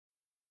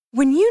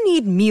When you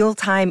need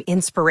mealtime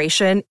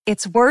inspiration,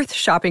 it's worth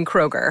shopping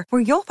Kroger,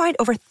 where you'll find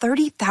over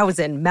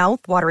 30,000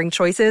 mouth-watering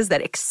choices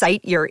that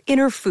excite your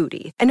inner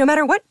foodie. And no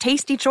matter what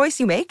tasty choice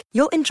you make,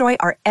 you'll enjoy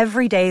our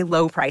everyday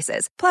low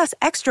prices, plus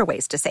extra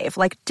ways to save,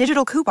 like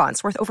digital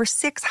coupons worth over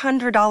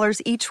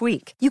 $600 each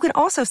week. You can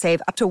also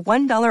save up to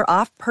 $1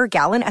 off per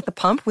gallon at the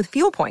pump with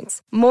fuel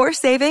points. More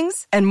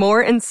savings and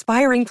more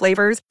inspiring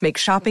flavors make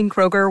shopping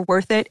Kroger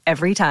worth it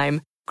every time.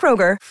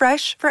 Kroger,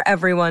 fresh for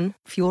everyone.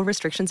 Fuel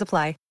restrictions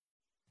apply.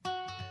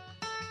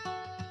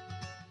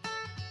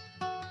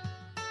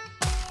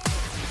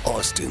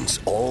 Austin's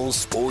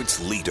all-sports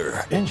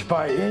leader. Inch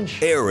by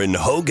inch. Aaron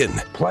Hogan.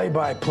 Play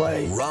by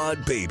play. Rod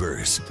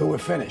Babers. Till we're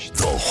finished.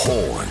 The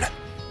Horn.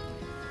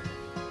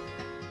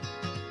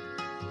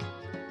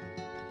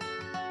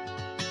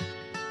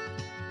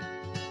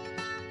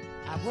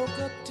 I woke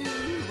up to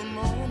the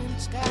morning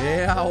sky.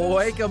 Yeah,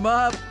 wake them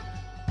up.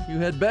 You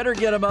had better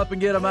get them up and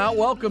get them out.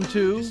 Welcome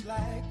to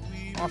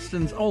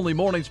Austin's only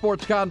morning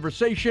sports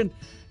conversation.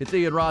 It's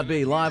Ian Rod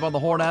B. live on the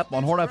Horn app,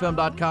 on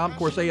hornfm.com, of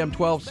course, AM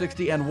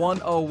 1260 and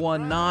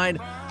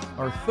 1019.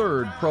 Our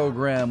third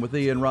program with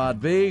Ian Rod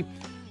B.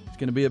 It's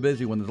going to be a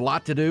busy one. There's a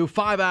lot to do.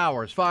 5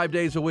 hours, 5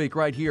 days a week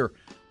right here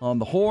on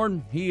the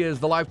Horn. He is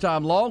the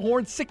lifetime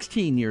Longhorn,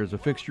 16 years a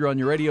fixture on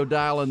your radio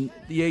dial and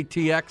the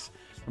ATX.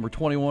 Number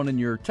 21 in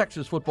your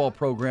Texas football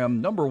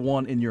program, number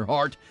 1 in your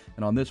heart.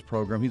 And on this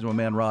program, he's my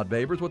man, Rod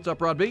Babers. What's up,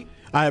 Rod B?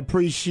 I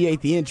appreciate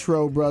the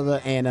intro,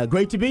 brother, and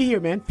great to be here,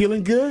 man.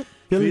 Feeling good?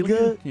 Feeling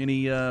good?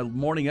 Any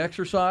morning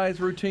exercise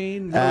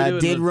routine?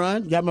 Did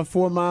run. Got my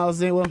 4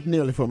 miles in. Well,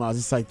 nearly 4 miles.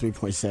 It's like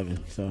 3.7.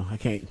 So I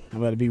can't.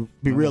 I'm going to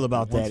be real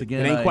about that.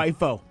 Again, it ain't quite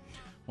four.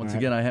 Once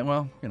again, I had,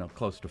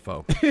 close to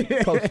foe.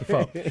 Close to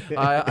foe.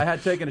 I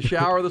had taken a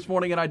shower this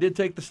morning, and I did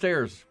take the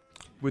stairs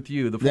with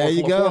you. The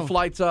four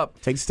flights up.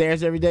 Take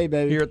stairs every day,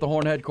 baby. Here at the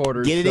Horn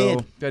headquarters. Get it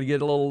in. Got to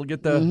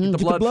get the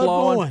blood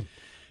flowing.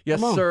 Yes,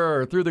 Come on.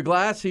 sir. Through the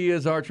glass, he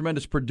is our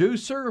tremendous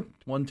producer.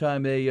 One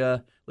time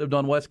lived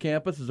on West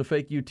Campus as a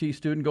fake UT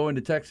student, going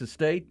to Texas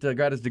State.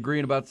 Got his degree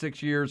in about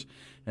 6 years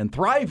and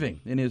thriving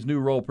in his new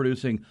role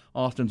producing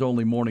Austin's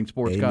only morning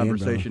sports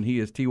conversation. He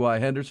is T.Y.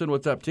 Henderson.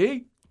 What's up,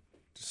 T?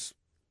 Just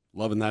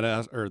loving that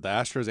the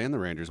Astros and the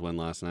Rangers win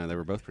last night. They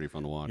were both pretty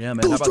fun to watch. Yeah,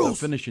 man. How about the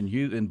finish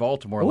in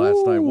Baltimore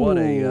last night? What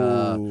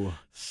a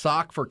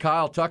sock for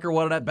Kyle Tucker.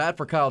 What an at-bat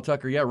for Kyle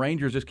Tucker. Yeah,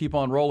 Rangers just keep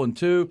on rolling,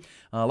 too.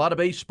 A lot of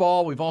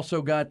baseball. We've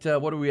also got,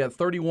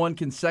 31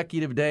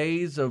 consecutive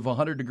days of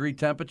 100-degree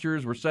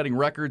temperatures. We're setting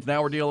records.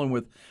 Now we're dealing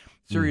with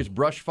serious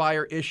brush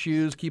fire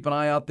issues. Keep an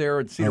eye out there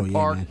at Cedar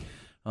Park. Man.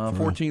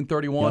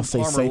 1431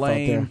 Farmer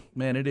Lane.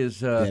 Man, it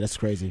is. Yeah, that's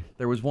crazy.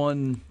 There was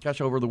one,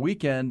 over the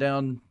weekend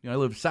down. I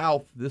live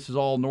south. This is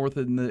all north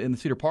in the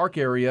Cedar Park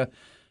area,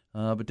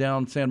 but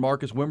down San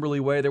Marcos, Wimberley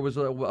Way, there was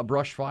a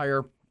brush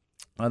fire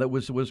that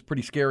was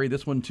pretty scary.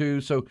 This one too.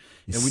 So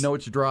we know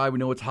it's dry. We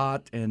know it's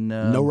hot, and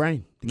no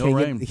rain. No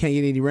rain. You can't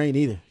get any rain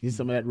either. Need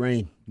some of that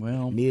rain.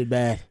 Well, need it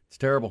bad. It's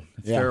terrible.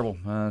 It's terrible.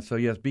 So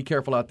yes, be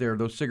careful out there.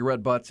 Those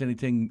cigarette butts,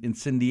 anything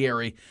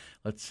incendiary.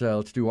 Let's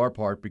do our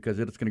part because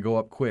it's going to go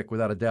up quick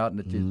without a doubt, and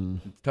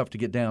it's tough to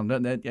get down.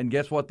 And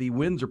guess what? The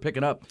winds are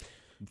picking up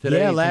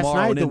today. Yeah, last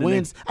night the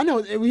winds. I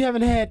know we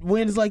haven't had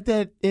winds like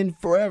that in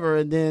forever,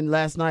 and then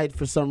last night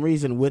for some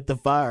reason with the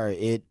fire,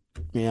 it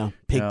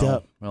picked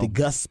up. Well, the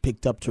gusts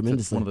picked up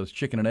tremendously. It's one of those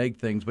chicken and egg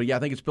things. But yeah, I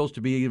think it's supposed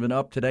to be even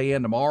up today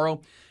and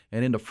tomorrow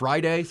and into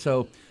Friday.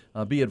 So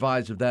be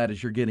advised of that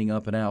as you're getting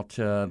up and out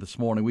this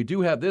morning. We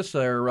do have this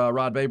there,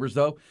 Rod Babers,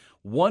 though.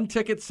 One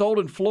ticket sold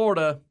in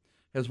Florida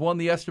has won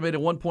the estimated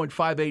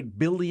 $1.58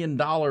 billion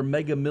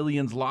Mega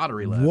Millions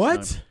lottery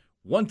last time.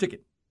 One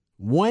ticket.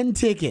 One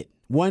ticket.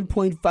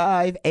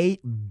 $1.58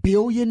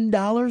 billion?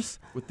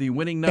 With the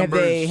winning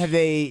numbers. Have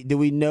they? Do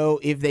we know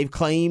if they've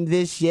claimed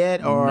this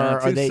yet? Or no,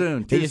 are they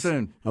soon. Too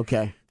soon.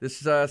 Okay. This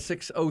is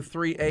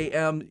 6:03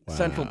 a.m.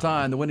 Central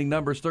Time. The winning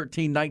numbers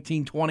 13,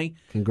 19, 20,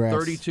 Congrats.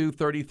 32,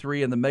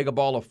 33, and the mega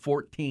ball of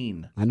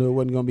 14. I knew it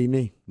wasn't going to be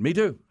me. Me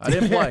too. I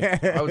didn't play.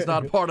 I was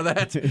not a part of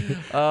that.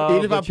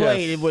 Even if I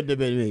played, it wouldn't have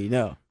been me.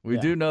 No. We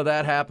do know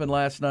that happened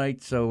last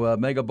night. So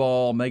mega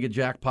ball, mega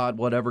jackpot,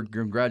 whatever.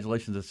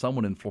 Congratulations to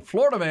someone in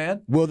Florida,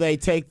 man. Will they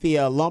take the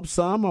lump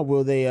sum or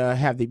will they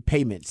have the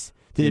payments?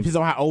 It depends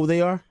on how old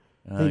they are.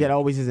 I think that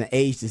always is an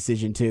age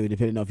decision, too,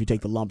 depending on if you take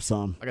the lump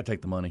sum. I got to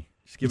take the money.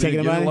 Just give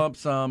it a lump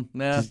sum.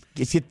 Nah.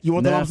 You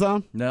want the lump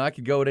sum? No, I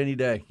could go it any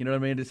day. You know what I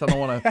mean? I don't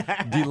want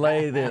to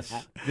delay this.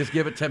 Just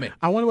give it to me.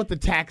 I wonder what the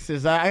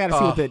taxes are. I got to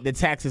see what the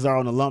taxes are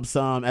on the lump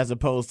sum as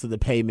opposed to the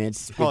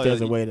payments. If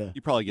there's a way to.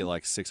 You probably get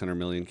like $600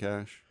 million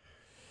cash.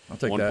 I'll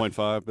take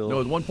 1.5 billion.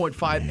 No, it's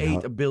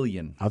 1.58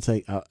 billion. I'll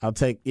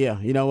take. Yeah,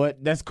 you know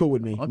what? That's cool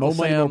with me. More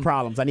money, more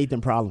problems. I need them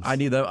problems. I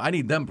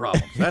need them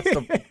problems. That's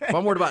if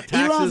I'm worried about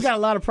taxes. Elon's got a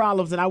lot of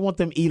problems, and I want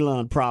them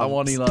Elon problems. I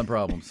want Elon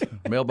problems.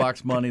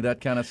 Mailbox money, that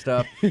kind of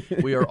stuff.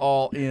 We are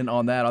all in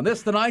on that. On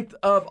this, the 9th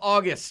of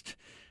August.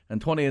 And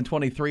 20 and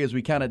 23 as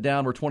we count it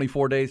down. We're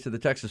 24 days to the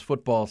Texas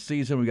football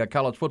season. We got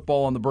college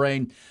football on the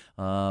brain.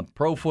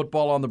 Pro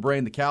football on the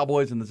brain. The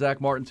Cowboys and the Zach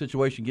Martin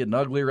situation getting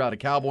uglier out of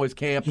Cowboys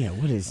camp. Yeah,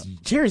 what is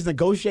Jerry's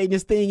negotiating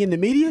this thing in the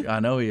media? I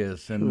know he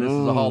is, and this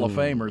is a Hall of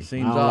Famer.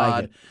 Seems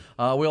odd.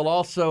 Like we'll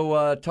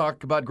also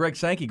talk about Greg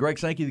Sankey. Greg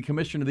Sankey, the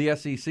commissioner of the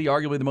SEC,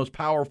 arguably the most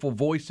powerful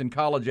voice in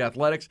college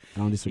athletics.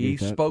 He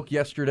spoke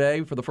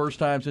yesterday for the first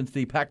time since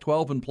the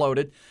Pac-12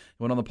 imploded.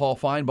 Went on the Paul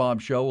Feinbaum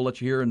show. We'll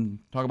let you hear and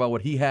talk about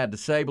what he had to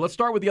say. But let's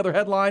start with the other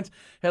headlines.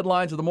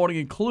 Headlines of the morning,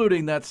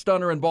 including that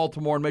stunner in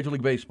Baltimore in Major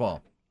League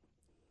Baseball.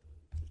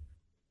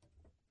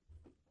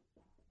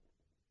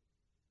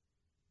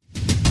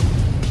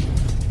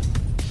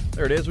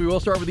 There it is. We will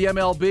start with the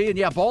MLB.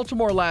 And,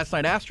 Baltimore last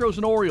night. Astros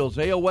and Orioles.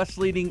 AL East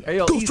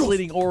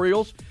leading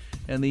Orioles.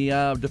 And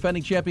the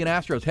defending champion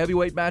Astros.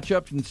 Heavyweight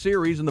matchup in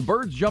series. And the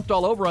Birds jumped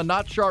all over on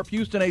not sharp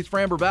Houston ace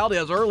Framber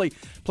Valdez early.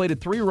 Plated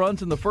 3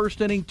 runs in the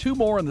first inning, 2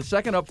 more in the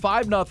second, up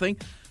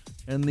 5-0.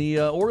 And the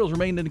Orioles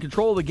remained in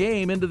control of the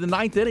game into the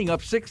 9th inning,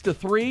 up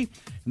 6-3. And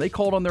they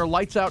called on their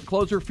lights-out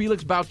closer,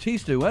 Felix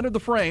Bautista, who entered the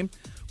frame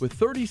with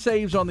 30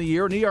 saves on the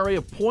year, an ERA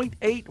of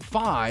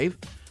 .85.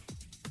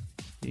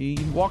 He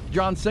walked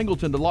John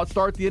Singleton to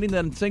start the inning,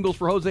 then singles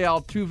for Jose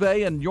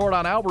Altuve, and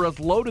Yordan Alvarez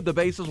loaded the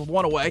bases with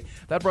 1 away.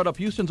 That brought up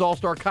Houston's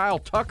all-star Kyle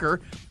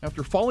Tucker.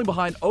 After falling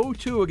behind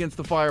 0-2 against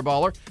the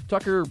Fireballer,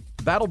 Tucker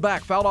battled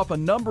back, fouled off a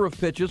number of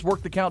pitches,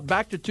 worked the count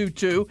back to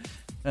 2-2,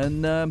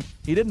 and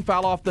he didn't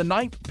foul off the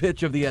 9th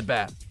pitch of the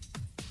at-bat.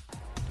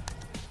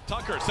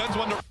 Tucker sends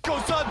one to goes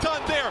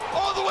undone there,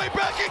 all the way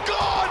back and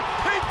gone!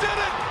 He did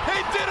it!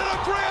 He did it! A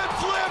grand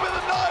slam in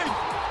the 9th!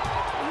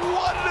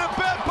 What an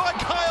at-bat by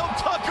Kyle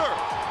Tucker!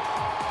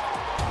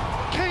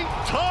 King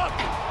Tuck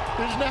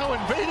is now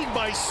invading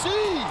by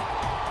sea.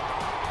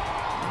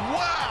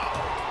 Wow!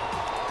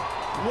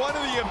 One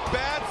of the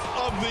at-bats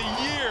of the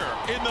year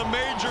in the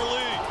major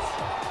leagues.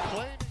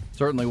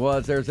 Certainly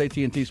was. There's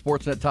AT&T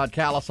Sportsnet Todd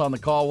Callis on the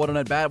call. What an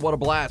at-bat. What a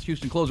blast.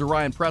 Houston closer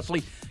Ryan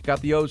Presley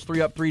got the O's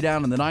 3 up, 3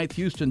 down in the 9th.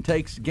 Houston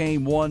takes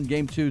game 1,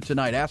 game 2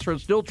 tonight.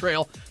 Astros still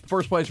trail the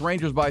first-place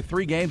Rangers by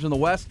 3 games in the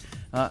West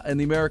in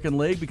the American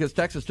League because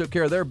Texas took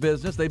care of their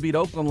business. They beat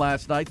Oakland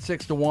last night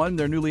 6-1.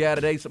 Their newly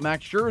added ace,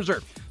 Max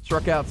Scherzer,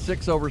 struck out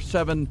 6 over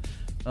 7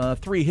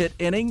 3-hit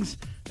innings.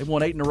 They've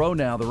won 8 in a row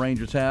now, the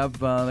Rangers have.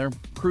 They're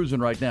cruising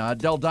right now. At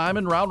Del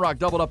Diamond, Round Rock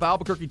doubled up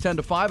Albuquerque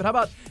 10-5. And how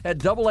about at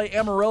Double-A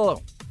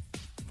Amarillo?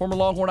 Former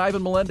Longhorn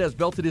Ivan Melendez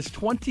belted his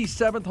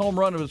 27th home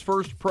run of his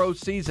first pro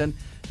season.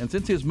 And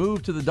since his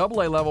move to the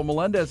Double-A level,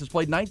 Melendez has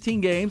played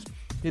 19 games,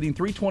 hitting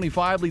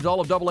 .325, leads all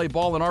of Double-A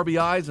ball in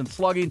RBIs and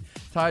slugging,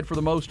 tied for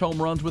the most home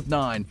runs with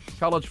 9.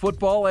 College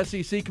football,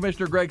 SEC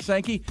Commissioner Greg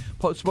Sankey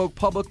spoke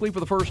publicly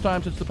for the first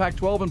time since the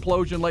Pac-12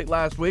 implosion late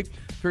last week.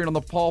 Appearing on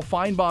the Paul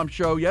Feinbaum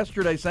show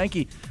yesterday,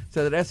 Sankey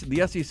said that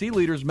the SEC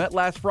leaders met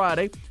last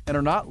Friday and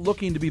are not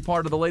looking to be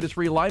part of the latest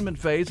realignment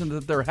phase and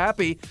that they're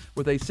happy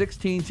with a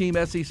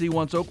 16-team SEC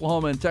once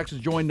Oklahoma and Texas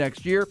join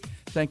next year.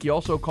 Sankey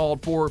also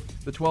called for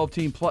the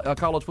 12-team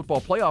college football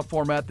playoff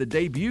format that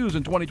debuts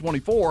in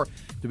 2024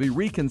 to be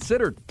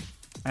reconsidered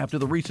after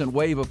the recent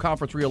wave of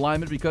conference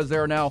realignment because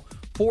there are now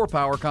 4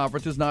 power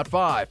conferences, not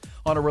 5.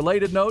 On a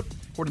related note,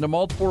 according to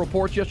multiple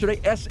reports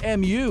yesterday,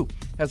 SMU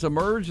has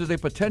emerged as a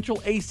potential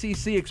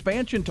ACC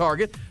expansion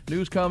target.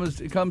 News comes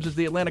as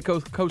the Atlantic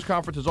Coast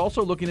Conference is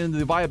also looking into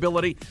the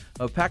viability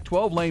of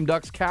Pac-12 lame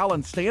ducks Cal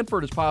and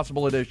Stanford as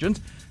possible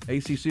additions.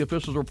 ACC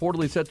officials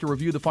reportedly set to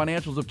review the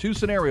financials of 2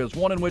 scenarios,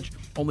 one in which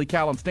only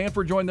Cal and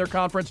Stanford join their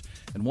conference,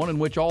 and one in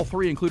which all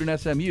 3, including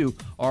SMU,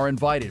 are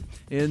invited.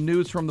 In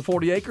news from the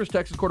 40 Acres,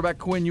 Texas quarterback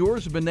Quinn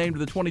Ewers has been named to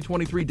the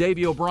 2023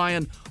 Davey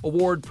O'Brien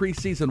Award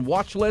preseason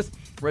watch list.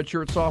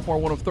 Redshirt sophomore,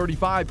 one of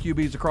 35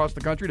 QBs across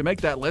the country to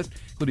make that list,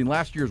 including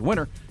last year's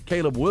winner,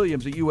 Caleb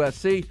Williams at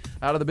USC.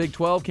 Out of the Big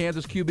 12,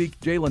 Kansas QB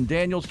Jalen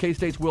Daniels,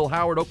 K-State's Will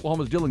Howard,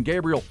 Oklahoma's Dylan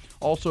Gabriel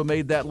also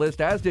made that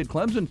list, as did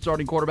Clemson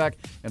starting quarterback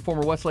and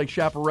former Westlake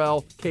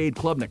Chaparral Cade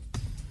Klubnik.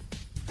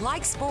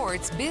 Like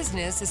sports,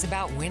 business is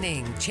about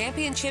winning.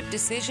 Championship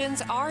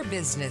decisions are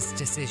business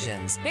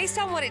decisions based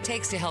on what it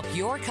takes to help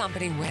your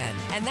company win.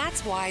 And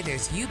that's why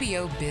there's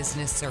UBO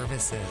Business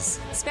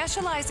Services,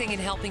 specializing in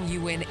helping you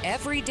win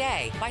every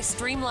day by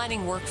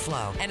streamlining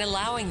workflow and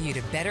allowing you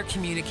to better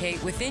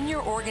communicate within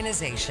your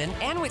organization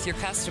and with your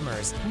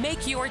customers.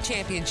 Make your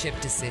championship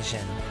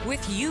decision with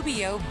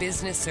UBO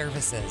Business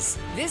Services.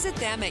 Visit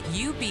them at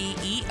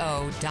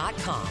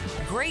ubeo.com.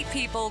 Great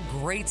people,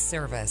 great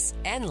service,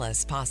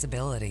 endless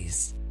possibilities.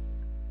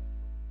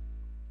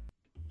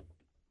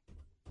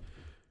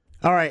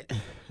 All right.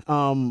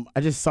 I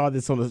just saw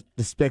this on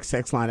the Spec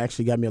Sex line.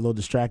 Actually got me a little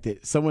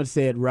distracted. Someone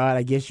said, Rod,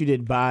 I guess you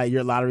did buy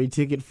your lottery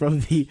ticket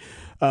from the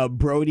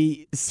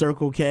Brody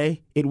Circle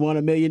K. It won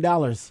 $1 million.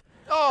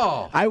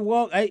 Oh.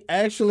 I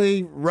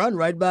actually run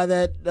right by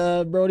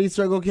that Brody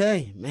Circle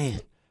K.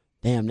 Man,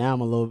 damn, now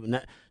I'm a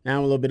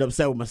little bit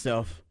upset with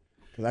myself.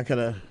 'cause I could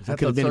have. Is that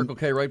the Circle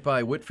K right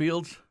by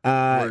Whitfield's,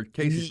 where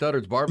Casey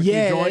Studdard's barbecue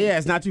yeah, joint? Yeah,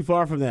 it's not too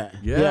far from that.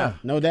 Yeah,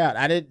 no doubt.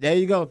 There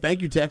you go.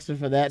 Thank you, Texter,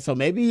 for that. So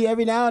maybe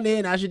every now and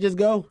then I should just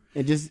go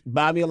and just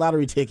buy me a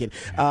lottery ticket.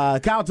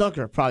 Kyle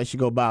Tucker probably should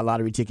go buy a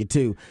lottery ticket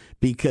too,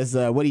 because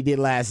what he did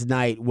last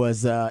night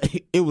was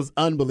it was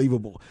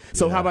unbelievable.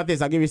 So how about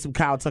this? I'll give you some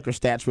Kyle Tucker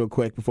stats real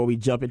quick before we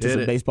jump into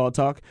some baseball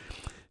talk.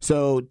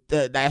 So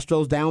the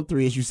Astros down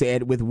 3, as you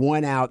said, with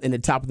 1 out in the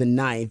top of the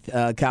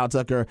 9th. Kyle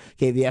Tucker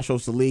gave the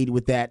Astros the lead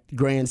with that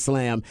grand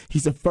slam.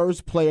 He's the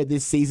first player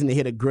this season to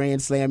hit a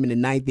grand slam in the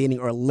 9th inning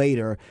or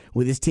later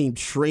with his team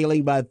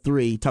trailing by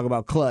 3. Talk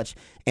about clutch.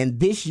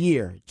 And this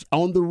year,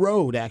 on the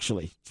road,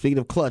 actually, speaking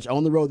of clutch,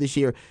 on the road this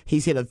year,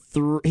 he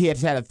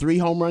has had a 3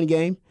 home run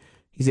game.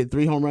 He's hit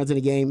 3 home runs in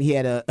a game. He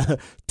had a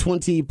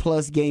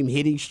 20-plus game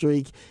hitting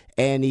streak,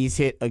 and he's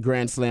hit a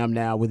grand slam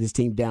now with his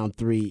team down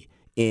 3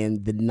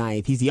 in the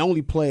 9th. He's the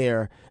only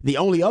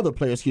other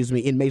player,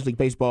 in Major League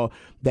Baseball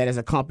that has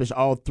accomplished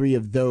all 3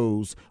 of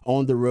those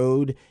on the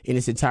road in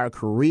his entire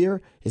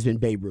career. Has been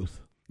Babe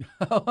Ruth.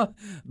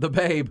 The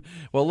Babe.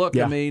 Well, look,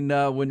 I mean,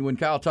 when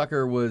Kyle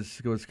Tucker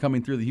was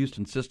coming through the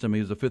Houston system,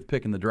 he was the 5th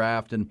pick in the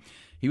draft, and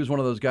he was one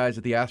of those guys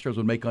that the Astros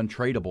would make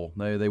untradeable.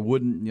 They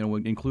wouldn't,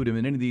 include him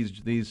in any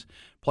of these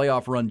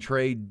playoff run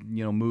trade,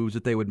 moves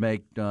that they would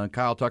make.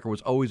 Kyle Tucker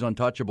was always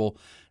untouchable,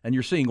 and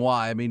you're seeing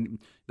why. I mean,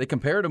 they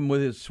compared him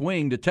with his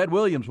swing to Ted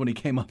Williams when he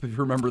came up, if you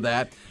remember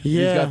that.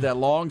 Yeah. He's got that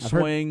long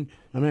swing.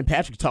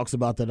 Patrick talks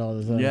about that all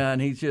the time. Yeah,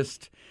 and he's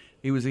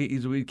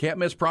a can't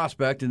miss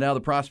prospect, and now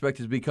the prospect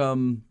has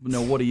become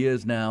what he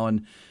is now,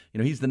 and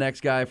he's the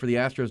next guy for the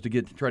Astros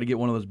to try to get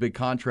one of those big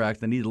contracts.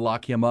 They need to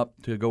lock him up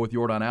to go with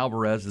Yordan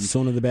Alvarez, and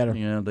sooner the better.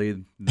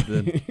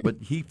 But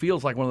he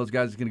feels like one of those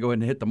guys that's going to go ahead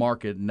and hit the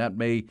market,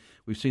 and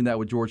we've seen that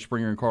with George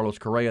Springer and Carlos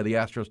Correa. The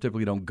Astros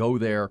typically don't go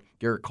there.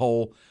 Garrett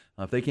Cole.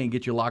 If they can't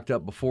get you locked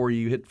up before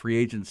you hit free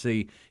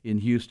agency in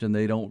Houston,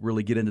 they don't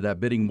really get into that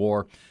bidding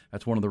war.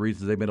 That's one of the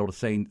reasons they've been able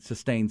to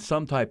sustain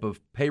some type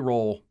of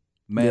payroll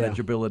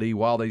manageability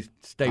while they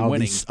stay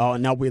winning.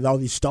 Now with all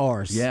these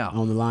stars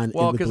on the line.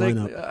 Well, because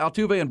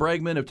Altuve and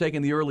Bregman have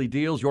taken the early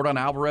deals. Yordan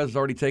Alvarez has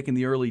already taken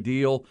the early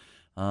deal.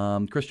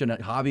 Christian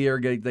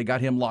Javier, they got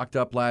him locked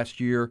up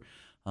last year.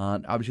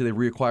 Obviously, they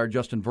reacquired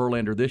Justin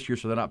Verlander this year,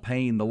 so they're not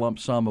paying the lump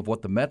sum of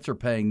what the Mets are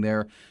paying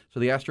there.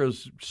 So the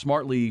Astros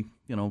smartly,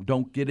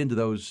 don't get into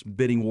those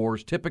bidding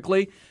wars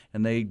typically,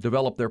 and they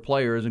develop their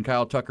players, and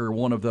Kyle Tucker,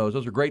 one of those.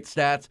 Those are great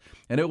stats,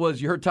 and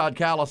you heard Todd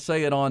Callis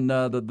say it on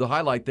the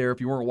highlight there,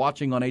 if you weren't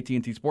watching on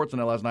AT&T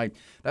Sportsnet last night.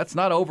 That's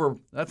not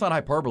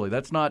hyperbole.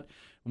 That's not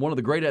one of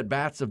the great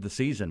at-bats of the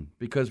season,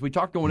 because we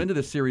talked going into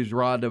this series,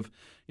 Rod, of,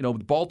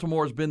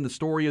 Baltimore has been the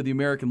story of the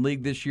American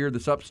League this year,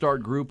 this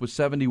upstart group with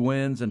 70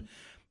 wins, and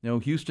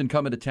Houston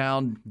coming to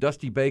town,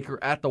 Dusty Baker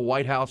at the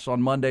White House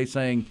on Monday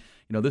saying,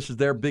 this is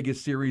their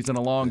biggest series in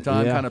a long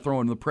time, kind of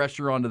throwing the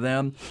pressure onto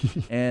them.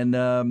 And,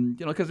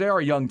 because they are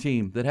a young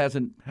team that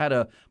hasn't had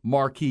a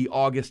marquee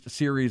August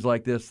series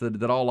like this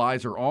that all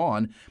eyes are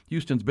on.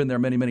 Houston's been there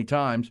many, many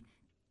times.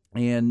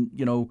 And,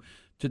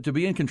 to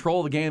be in control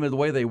of the game the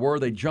way they were,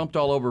 they jumped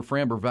all over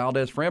Framber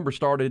Valdez. Framber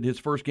started his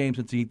first game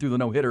since he threw the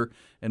no-hitter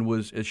and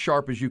was as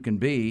sharp as you can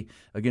be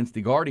against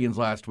the Guardians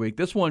last week.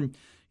 This one,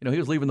 he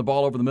was leaving the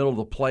ball over the middle of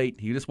the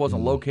plate. He just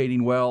wasn't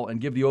locating well. And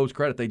give the O's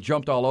credit, they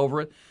jumped all over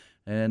it.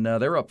 And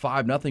they were up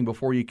 5-0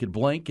 before you could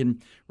blink,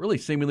 and really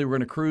seemingly were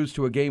going to cruise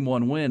to a Game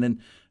 1 win. And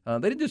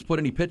they didn't just put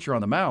any pitcher on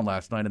the mound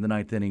last night in the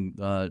 9th inning,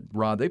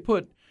 Rod. They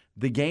put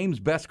the game's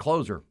best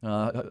closer.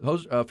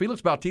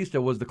 Felix Bautista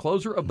was the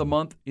closer of the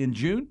month in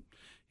June.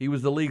 He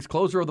was the league's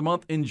closer of the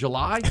month in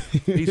July.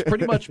 He's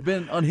pretty much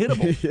been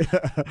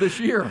unhittable this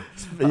year.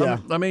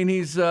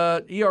 He's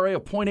ERA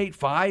of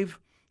 .85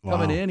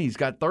 coming in. He's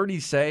got 30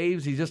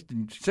 saves. He's just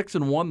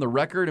 6-1 the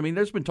record.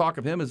 There's been talk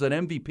of him as an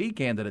MVP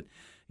candidate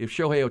if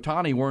Shohei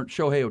Ohtani weren't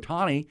Shohei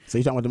Ohtani. So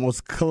you're talking about the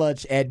most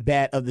clutch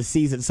at-bat of the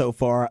season so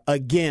far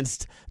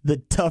against the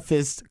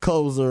toughest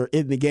closer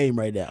in the game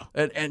right now.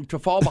 And to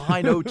fall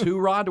behind 0-2,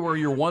 Rod, where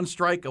you're one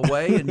strike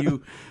away and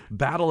you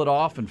battle it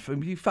off,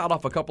 and you fouled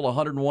off a couple of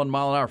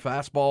 101-mile-an-hour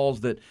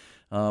fastballs that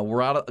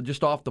were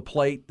just off the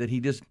plate that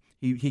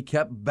he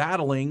kept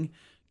battling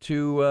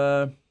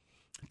to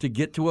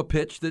get to a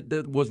pitch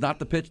that was not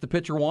the pitch the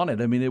pitcher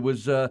wanted. It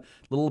was a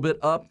little bit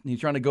up.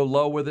 He's trying to go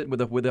low with it with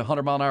a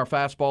 100-mile-an-hour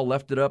fastball,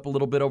 left it up a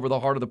little bit over the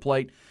heart of the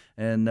plate.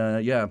 And,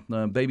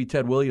 baby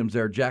Ted Williams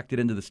there jacked it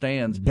into the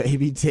stands.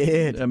 Baby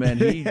Ted.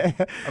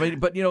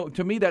 But,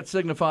 to me that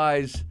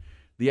signifies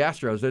the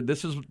Astros.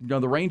 This is,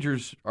 the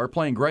Rangers are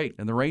playing great,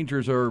 and the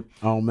Rangers are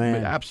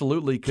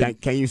absolutely. Can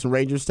you use some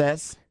Rangers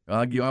stats?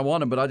 I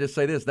want them, but I'll just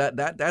say this.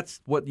 That's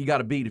what you got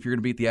to beat if you're going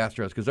to beat the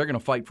Astros, because they're going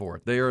to fight for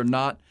it. They are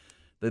not.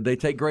 They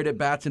take great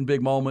at-bats in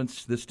big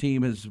moments. This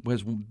team has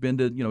been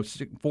to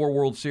 4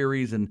 World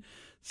Series and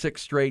 6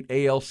 straight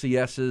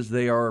ALCSs.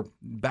 They are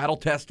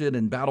battle-tested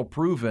and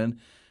battle-proven,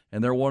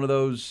 and they're one of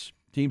those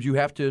teams you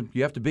have to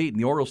beat. And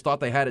the Orioles thought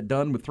they had it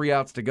done with 3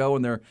 outs to go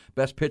and their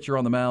best pitcher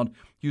on the mound.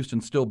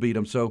 Houston still beat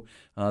them. So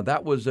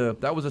that was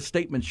a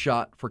statement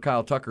shot for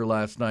Kyle Tucker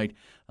last night,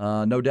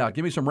 no doubt.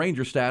 Give me some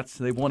Ranger stats.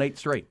 They've won 8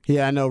 straight.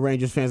 Yeah, I know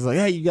Rangers fans are like,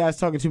 hey, you guys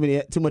talking too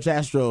much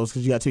Astros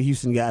because you got 2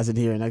 Houston guys in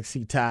here, and I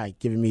see Ty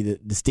giving me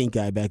the stink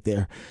eye back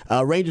there.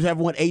 Rangers have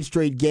won 8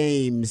 straight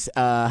games.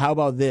 How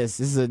about this?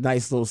 This is a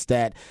nice little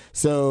stat.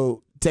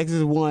 So Texas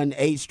has won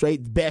 8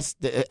 straight,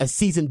 a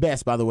season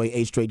best, by the way,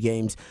 8 straight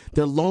games.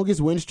 Their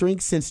longest win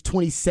streak since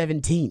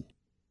 2017.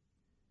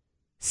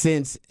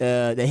 Since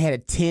they had a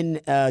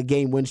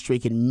 10-game win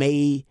streak in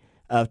May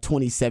of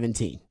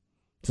 2017.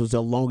 So it's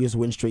the longest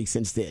win streak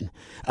since then.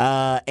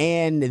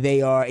 And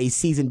they are a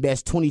season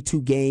best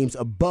 22 games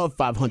above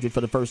 500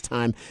 for the first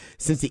time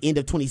since the end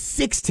of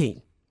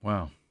 2016.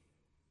 Wow.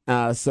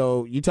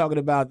 So you're talking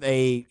about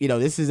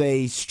this is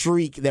a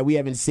streak that we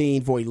haven't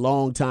seen for a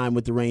long time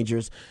with the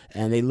Rangers,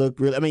 and they look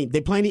really. I mean,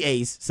 they're playing the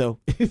A's, so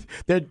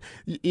they're,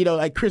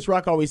 like Chris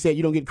Rock always said,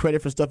 you don't get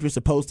credit for stuff you're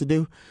supposed to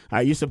do.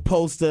 You're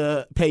supposed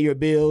to pay your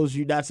bills.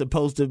 You're not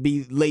supposed to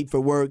be late for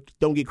work.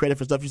 Don't get credit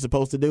for stuff you're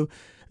supposed to do.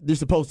 They're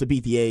supposed to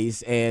beat the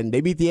A's, and they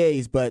beat the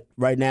A's, but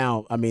right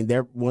now, I mean,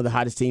 they're one of the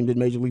hottest teams in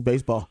Major League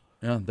Baseball.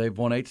 Yeah, they've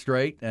won 8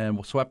 straight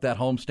and swept that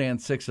homestand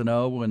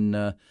 6-0,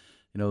 and.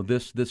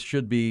 This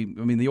should be.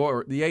 I mean,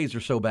 the A's are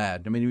so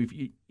bad. I mean,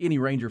 if any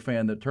Ranger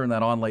fan that turned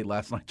that on late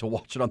last night to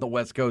watch it on the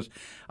West Coast,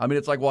 I mean,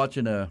 it's like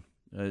watching a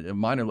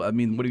minor. I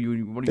mean, what do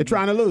you? They're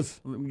trying to lose.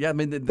 Yeah, I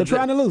mean, they're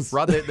trying to lose.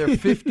 Rod, they're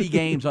 50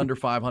 games under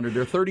 500.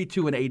 They're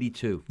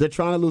 32-82. They're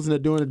trying to lose, and they're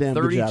doing a damn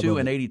good job.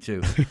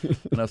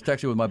 32-82. And I was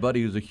texting with my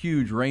buddy who's a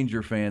huge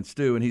Ranger fan,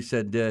 Stu, and he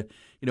said,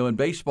 in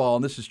baseball,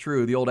 and this is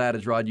true, the old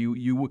adage, Rod,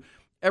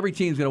 every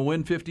team's going to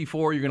win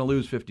 54, you're going to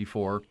lose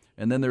 54,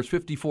 and then there's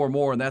 54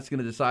 more, and that's going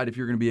to decide if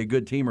you're going to be a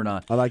good team or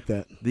not. I like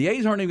that. The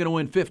A's aren't even going to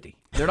win 50.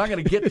 They're not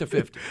going to get to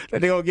 50. They're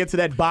going to get to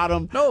that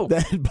bottom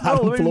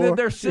floor.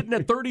 They're sitting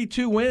at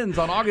 32 wins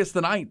on August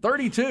the 9th.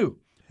 32.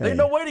 Hey. There's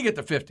no way to get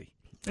to 50.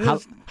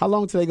 How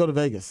long till they go to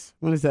Vegas?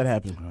 When does that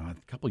happen?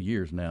 A couple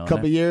years now.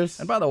 Years?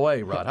 And by the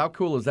way, Rod, how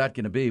cool is that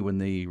going to be when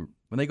they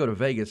go to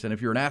Vegas, and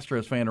if you're an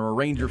Astros fan or a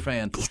Ranger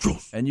fan,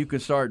 and you can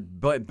start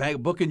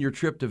booking your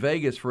trip to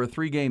Vegas for a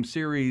 3-game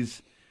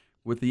series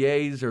with the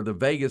A's or the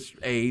Vegas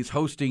A's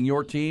hosting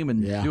your team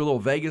and do a little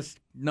Vegas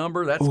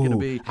number, that's going to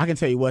be. I can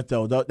tell you what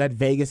though, that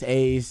Vegas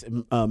A's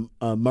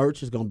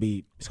merch is going to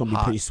be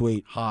pretty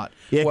sweet. Hot.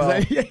 Yeah,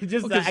 I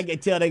can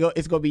tell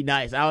it's going to be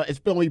nice. It's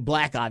going to be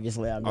black,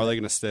 obviously. Are they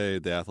going to stay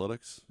at the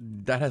Athletics?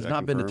 That has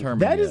not been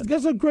determined.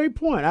 That's a great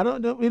point.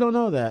 We don't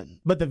know that.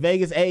 But the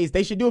Vegas A's,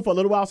 they should do it for a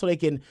little while so they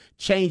can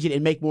change it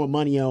and make more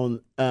money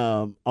on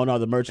all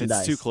the merchandise.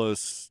 It's too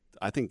close.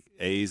 I think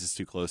A's is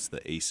too close to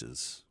the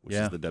Aces, which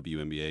is the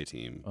WNBA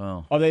team.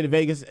 Oh. Are they the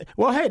Vegas?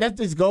 Well, hey, that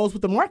just goes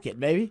with the market,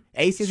 baby.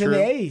 Aces and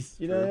the A's.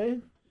 You know what I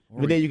mean?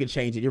 But then you can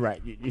change it. You're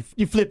right.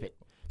 You flip it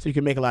so you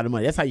can make a lot of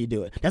money. That's how you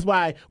do it. That's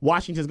why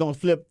Washington's going to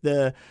flip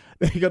the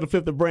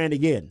brand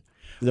again.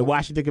 The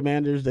Washington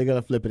Commanders, they're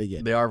going to flip it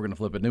again. They are going to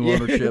flip it. New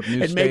ownership,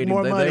 new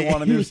stadium. They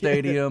want a new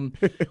stadium.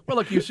 Well,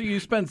 look, you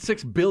spend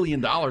 $6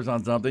 billion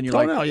on something.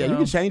 You're you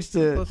can change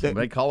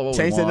they call it what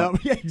change we want. the number.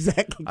 Yeah,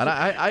 exactly. And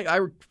I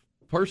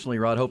personally,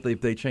 Rod, hope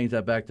they change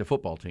that back to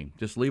football team.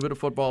 Just leave it a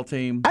football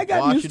team. I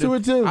got used to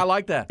it, too. I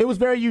like that. It was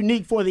very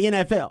unique for the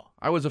NFL.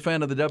 I was a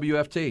fan of the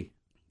WFT.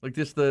 Like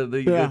just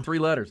the 3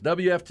 letters.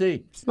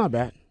 WFT. It's not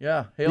bad.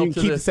 Yeah. You can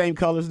keep the same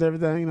colors and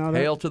everything.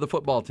 Hail to the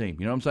football team.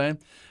 You know what I'm saying?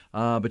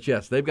 But,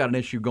 yes, they've got an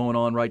issue going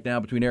on right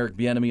now between Eric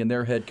Bieniemy and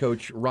their head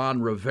coach,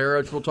 Ron Rivera,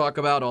 which we'll talk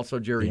about. Also,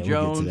 Jerry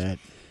Jones. We'll get to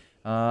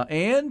that.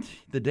 And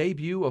the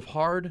debut of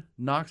Hard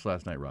Knocks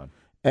last night, Ron.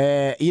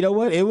 You know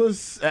what? It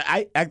was,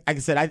 like I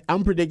said,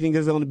 I'm predicting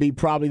it's going to be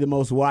probably the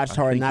most watched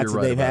Hard Knocks that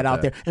they've had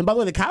out there. And by the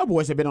way, the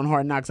Cowboys have been on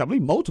Hard Knocks, I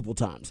believe, multiple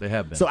times. They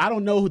have been. So I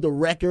don't know who the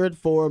record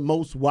for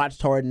most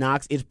watched Hard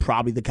Knocks is.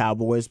 Probably the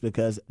Cowboys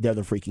because they're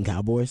the freaking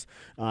Cowboys.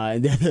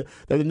 And they're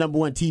the number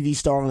one TV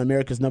star on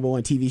America's number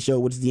one TV show,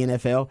 which is the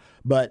NFL.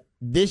 But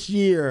this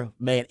year,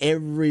 man,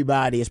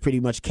 everybody is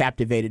pretty much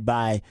captivated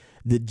by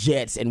the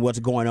Jets and what's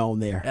going on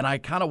there. And I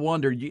kind of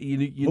wonder,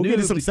 we'll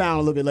get some sound a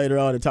little bit later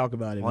on to talk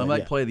about it. Well, I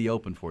might play the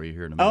open for you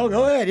here in a minute. Oh,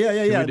 go ahead.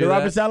 Yeah. The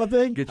Robert Saleh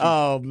thing?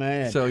 Oh,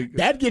 man. So,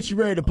 that gets you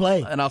ready to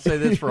play. And I'll say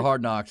this for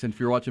Hard Knocks. And if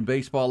you're watching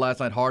baseball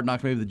last night, Hard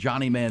Knocks, maybe the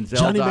Johnny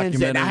Manziel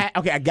documentary.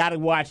 I got to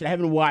watch it. I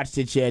haven't watched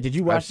it yet. Did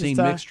you watch it? I've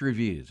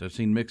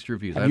seen mixed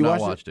reviews. I have not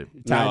watched it.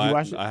 Ty, did you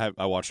watch it?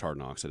 I watched Hard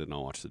Knocks. I did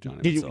not watch the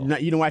Johnny Manziel.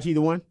 You didn't watch either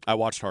one? I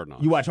watched Hard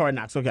Knocks. You watched Hard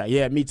Knocks. Okay.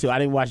 Yeah, me too. I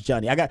didn't watch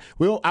Johnny.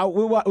 We got to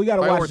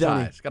watch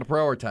Johnny. Got to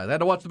prioritize. I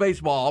had to watch the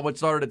baseball, which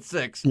started at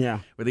 6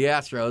 with the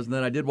Astros, and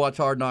then I did watch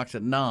Hard Knocks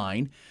at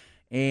 9.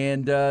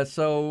 And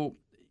so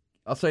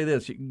I'll say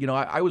this.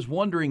 I was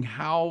wondering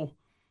how,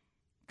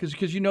 because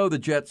the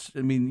Jets,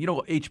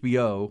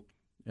 HBO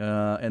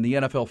and the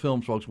NFL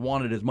Films folks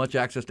wanted as much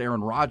access to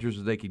Aaron Rodgers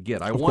as they could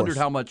get. I wondered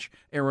how much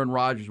Aaron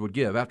Rodgers would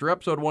give. After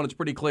episode 1, it's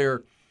pretty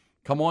clear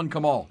Come on,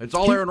 come on. It's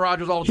all Aaron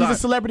Rodgers all the time. He's a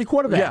celebrity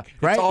quarterback, yeah,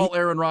 right? It's all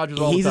Aaron Rodgers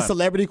all the time. He's a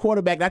celebrity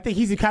quarterback. And I think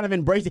he's kind of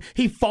embraced it.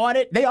 He fought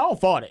it. They all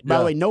fought it. By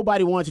the way,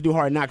 nobody wanted to do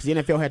Hard Knocks. The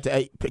NFL had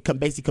to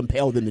basically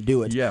compel them to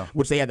do it,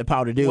 which they had the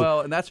power to do.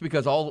 Well, and that's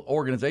because all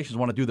organizations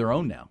want to do their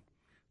own now.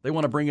 They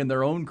want to bring in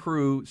their own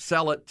crew,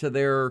 sell it to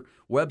their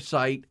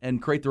website,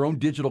 and create their own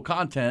digital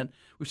content.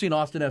 We've seen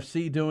Austin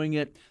FC doing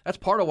it. That's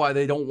part of why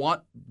they don't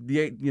want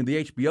the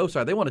HBO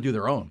side. They want to do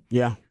their own.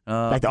 Yeah,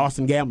 like the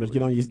Austin Gamblers.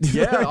 Get on you.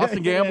 Yeah,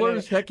 Austin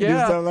Gamblers. Heck yeah, do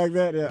something like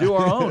that. Yeah. Do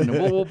our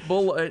own.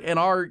 We'll and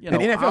our and the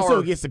NFL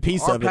still gets a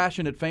piece of it. Our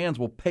passionate fans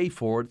will pay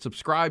for it.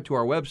 Subscribe to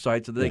our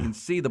website so that they can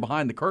see the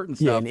behind the curtain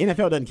stuff. Yeah, and the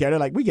NFL doesn't care. They're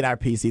like, we get our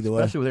piece either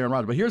way. Especially with Aaron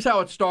Rodgers. But here's how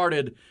it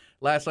started.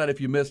 Last night, if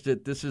you missed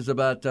it, this is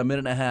about a minute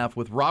and a half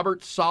with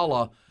Robert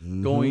Saleh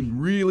going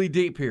really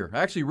deep here,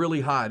 actually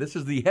really high. This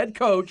is the head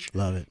coach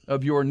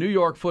of your New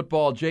York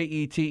Football,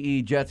 Jets.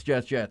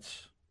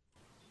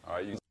 All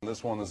right,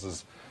 this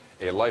is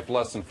a life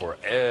lesson for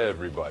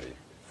everybody,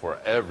 3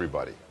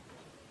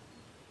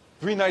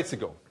 nights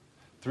ago,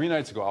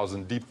 I was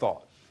in deep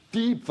thought.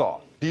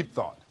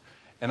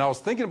 And I was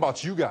thinking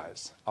about you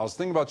guys. I was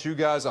thinking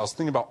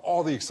about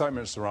all the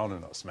excitement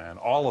surrounding us, man,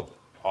 all of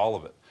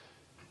it.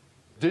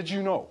 Did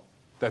you know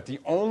that the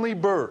only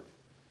bird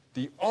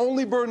in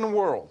the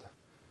world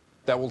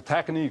that will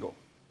attack an eagle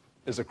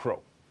is a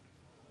crow?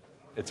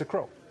 It's a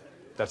crow.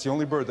 That's the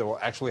only bird that will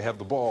actually have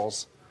the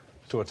balls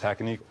to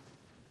attack an eagle.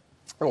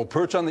 It will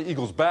perch on the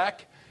eagle's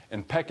back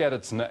and peck at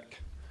its neck.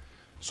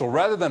 So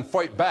rather than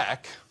fight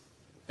back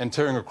and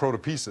tearing a crow to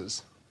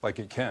pieces like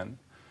it can,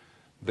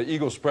 the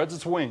eagle spreads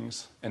its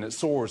wings and it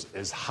soars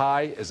as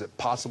high as it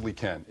possibly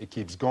can. It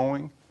keeps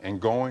going and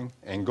going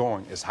and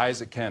going as high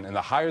as it can. And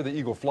the higher the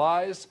eagle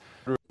flies,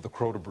 the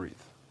crow to breathe.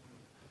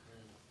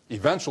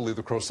 Eventually,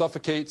 the crow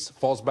suffocates,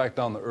 falls back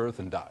down to earth,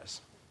 and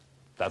dies.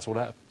 That's what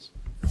happens.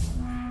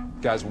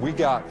 Guys, we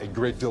got a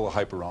great deal of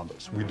hype around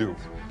us. We do.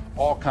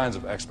 All kinds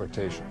of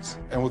expectations.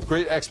 And with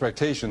great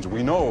expectations,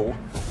 we know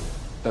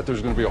that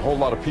there's going to be a whole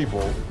lot of people,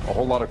 a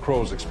whole lot of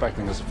crows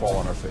expecting us to fall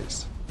on our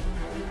face.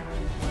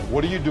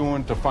 What are you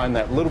doing to find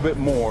that little bit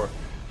more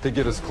to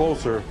get us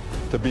closer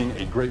to being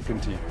a great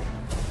team?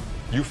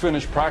 You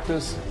finish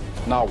practice,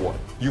 now what?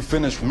 You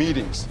finish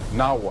meetings,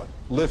 now what?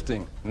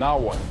 Lifting, now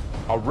what?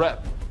 A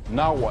rep,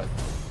 now what?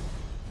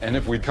 And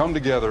if we come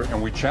together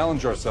and we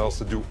challenge ourselves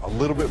to do a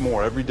little bit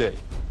more every day,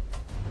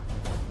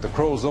 the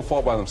crows, they'll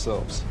fall by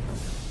themselves.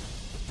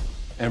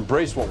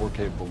 Embrace what we're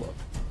capable of.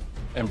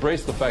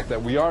 Embrace the fact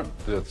that we aren't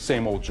the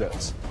same old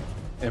Jets.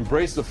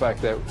 Embrace the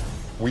fact that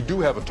we do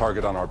have a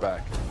target on our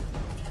back.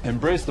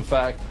 Embrace the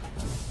fact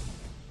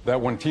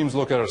that when teams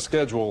look at our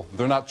schedule,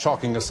 they're not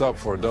chalking us up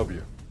for a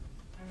W.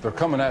 They're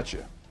coming at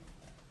you.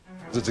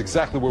 It's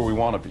exactly where we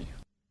want to be.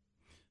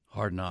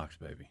 Hard Knocks,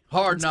 baby.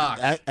 Hard Knocks.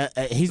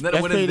 He's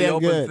that went into the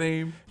open good.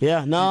 theme.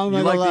 Yeah, no, I'm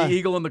you not like the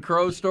Eagle and the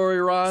Crow story,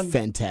 Ron?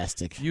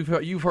 Fantastic. You've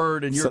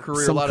heard in your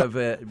career a lot of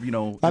in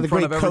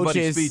front of everybody's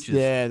coaches, speeches.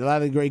 Yeah, a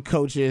lot of great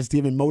coaches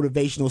giving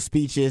motivational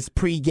speeches,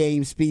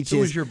 pre-game speeches. Who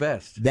was your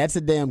best? That's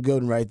a damn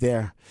good one right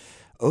there.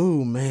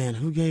 Oh, man,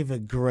 who gave a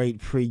great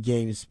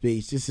pregame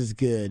speech? This is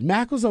good.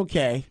 Mac was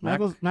okay.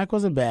 Mac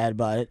wasn't bad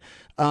about it.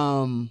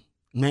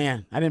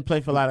 Man, I didn't play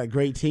for a lot of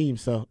great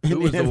teams. So who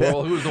was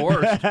the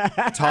worst?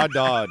 Todd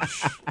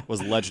Dodge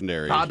was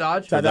legendary. Todd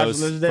Dodge? For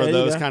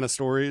those kind of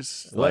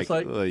stories.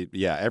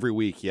 Yeah, every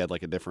week he had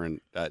like a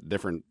different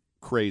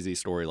crazy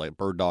story, like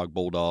Bird Dog,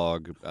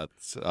 Bulldog.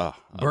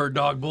 Bird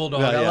Dog,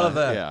 Bulldog. I love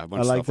that. Yeah, a bunch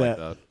of stuff like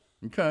that.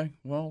 Okay,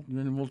 well,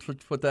 then we'll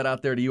put that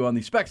out there to you on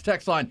the Specs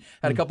text line.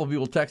 Had a couple of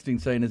people texting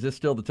saying, is this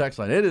still the text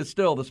line? It is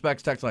still the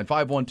Specs text line,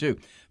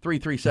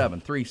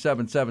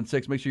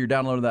 512-337-3776. Make sure you're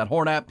downloading that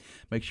Horn app.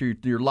 Make sure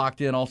you're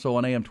locked in also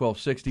on AM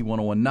 1260,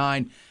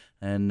 1019.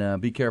 And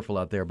be careful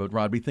out there. But,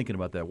 Rod, be thinking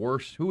about that.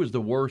 Who was the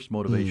worst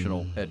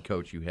motivational head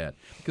coach you had?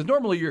 Because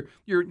normally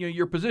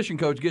your position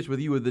coach gets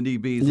with you with the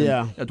DBs.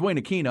 Yeah. And Dwayne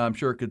Aquina, I'm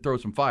sure, could throw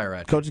some fire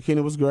at you. Coach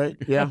Aquina was great.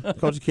 Yeah.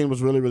 Coach Aquina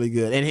was really, really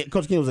good. And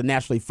Coach Aquina was a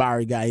naturally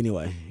fiery guy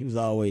anyway. He was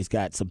always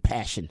got some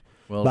passion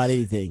about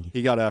anything.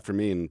 He got after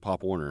me and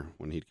Pop Warner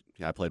when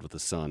I played with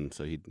his son.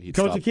 So he'd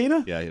Coach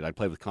Aquina? Yeah, I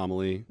played with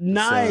Kamali.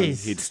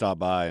 Nice. He'd stop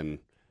by and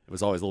it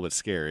was always a little bit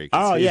scary. He'd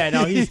act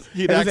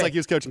like he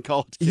was coaching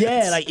college kids.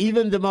 Yeah, like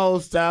even the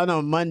most,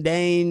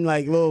 mundane,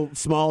 like little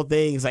small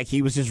things, like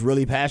he was just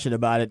really passionate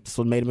about it.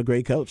 So it made him a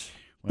great coach.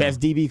 Best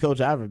DB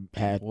coach I ever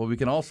had. Well, we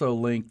can also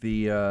link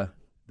the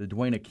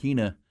Dwayne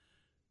Aquina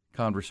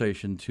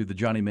conversation to the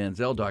Johnny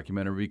Manziel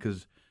documentary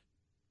because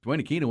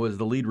Dwayne Aquina was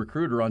the lead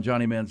recruiter on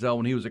Johnny Manziel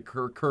when he was at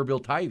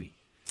Kerrville-Tivy.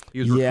 He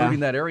was recruiting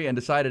that area and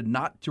decided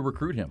not to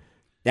recruit him.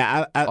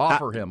 Yeah,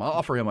 offer him,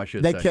 I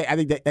should say. I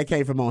think that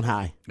came from on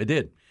high. It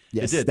did.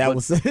 Yes, it did. That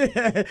was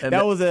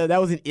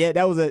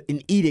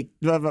an edict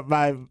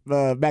by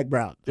Mac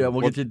Brown. Yeah,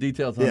 we'll get you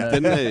details on that.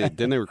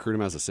 Didn't they recruit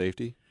him as a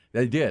safety?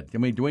 They did. I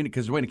mean, Dwayne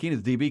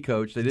Aquina's DB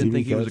coach. They didn't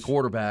think he was a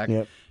quarterback,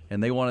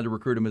 and they wanted to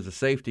recruit him as a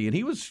safety. And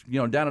he was,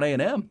 down at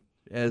A&M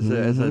as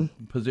a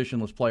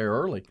positionless player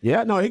early.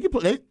 Yeah, no, he could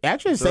play.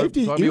 Actually,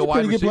 safety, he's a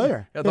pretty good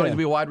player. I thought he would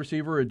be a wide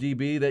receiver, a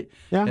DB.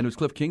 And it was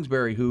Cliff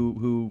Kingsbury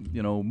who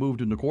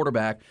moved into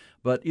quarterback.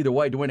 But either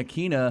way, Dwayne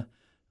Aquina,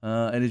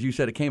 and as you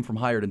said, it came from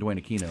higher than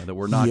Dwayne Aquina that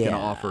we're not going to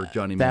offer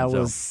Johnny Manziel.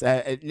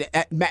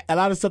 That was a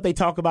lot of stuff they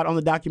talk about on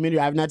the documentary.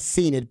 I've not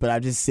seen it, but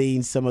I've just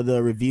seen some of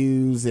the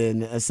reviews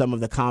and some of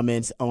the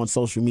comments on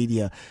social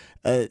media.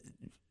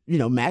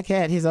 Mac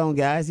had his own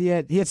guys. He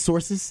had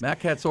sources.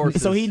 Mac had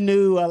sources. So he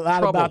knew a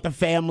lot about the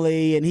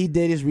family, and he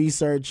did his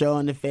research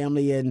on the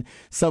family and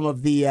some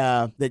of the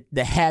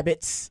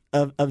habits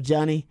of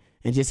Johnny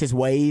and just his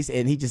ways.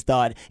 And he just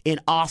thought in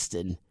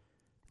Austin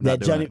that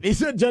Johnny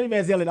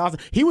Manziel in Austin,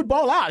 he would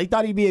ball out. He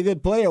thought he'd be a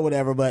good player or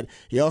whatever, but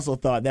he also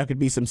thought there could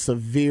be some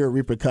severe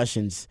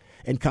repercussions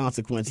and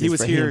consequences. He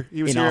was here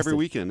Austin. every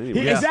weekend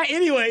anyway.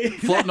 Anyway.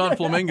 Floating on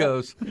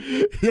flamingos.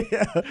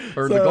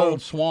 Or the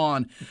Gold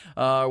Swan.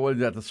 What is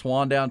that? The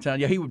Swan downtown.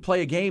 Yeah, he would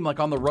play a game like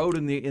on the road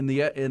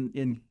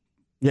in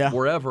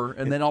wherever,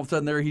 and then all of a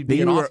sudden there he'd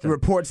be in Austin.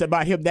 Reports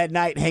about him that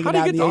night hanging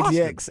out in the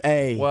ATX.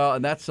 Hey. Well,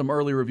 and that's some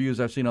early reviews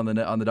I've seen on the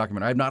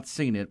documentary. I've not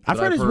seen it. I've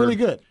heard it's really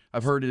good.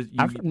 I've heard it.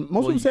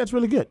 Most people say it's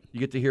really good. You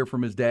get to hear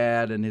from his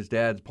dad, and his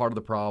dad's part of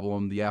the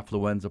problem, the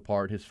affluenza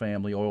part, his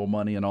family, oil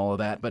money, and all of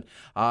that. But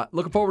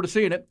looking forward to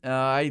seeing it.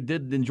 I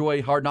did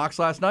enjoy Hard Knocks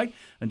last night.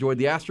 Enjoyed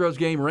the Astros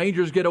game.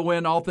 Rangers get a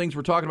win. All things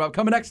we're talking about.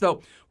 Coming next,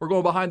 though, we're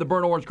going behind the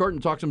burnt orange curtain,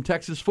 talk some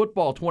Texas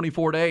football.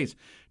 24 days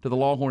to the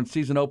Longhorn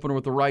season opener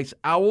with the Rice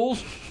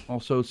Owls.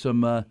 Also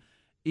some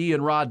E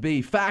and Rod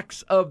B.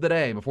 Facts of the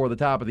day before the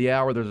top of the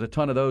hour. There's a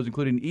ton of those,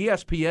 including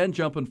ESPN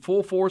jumping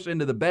full force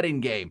into the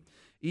betting game.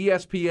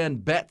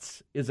 ESPN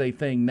Bets is a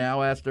thing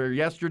now after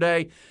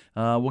yesterday.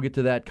 We'll get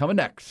to that coming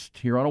next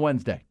here on a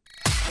Wednesday.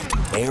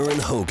 Aaron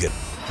Hogan,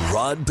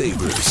 Rod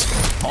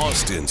Babers,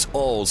 Austin's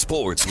all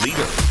sports leader,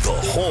 The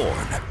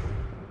Horn.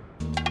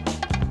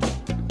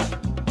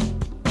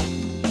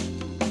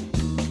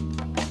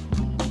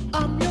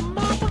 I'm your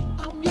mama,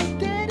 I'm your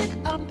daddy,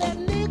 I'm that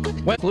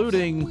nigga.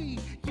 Including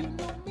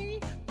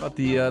about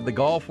the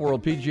golf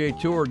world, PGA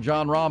Tour,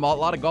 Jon Rahm. A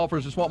lot of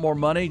golfers just want more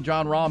money.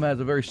 Jon Rahm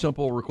has a very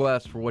simple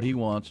request for what he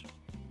wants.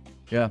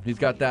 Yeah, he's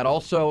got that.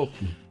 Also,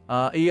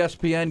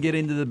 ESPN get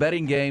into the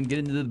betting game, get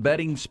into the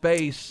betting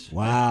space.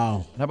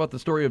 Wow. How about the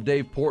story of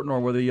Dave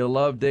Portnoy, whether you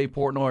love Dave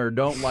Portnoy or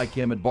don't like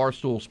him at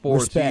Barstool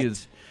Sports? Respect. He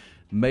is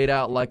made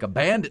out like a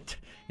bandit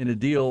in a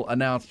deal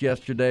announced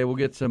yesterday. We'll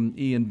get some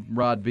E and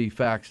Rod B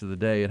facts of the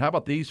day. And how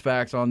about these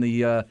facts on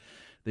the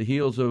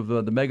heels of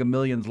the Mega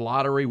Millions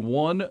lottery?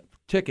 One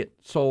ticket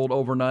sold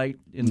overnight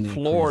in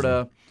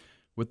Florida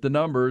with the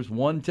numbers.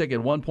 One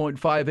ticket,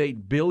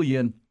 $1.58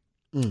 billion.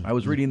 I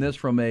was reading this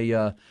from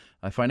a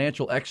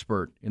financial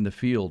expert in the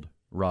field,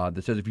 Rod,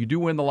 that says if you do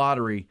win the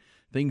lottery,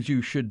 things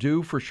you should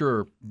do for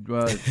sure.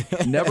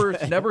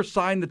 Never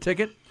sign the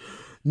ticket.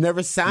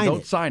 Never sign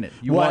Don't sign it.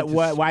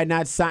 Why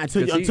not sign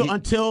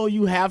until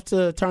you have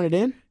to turn it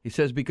in? He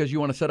says because you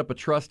want to set up a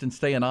trust and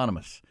stay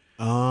anonymous.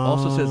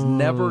 Also says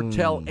never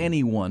tell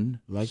anyone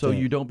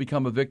you don't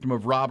become a victim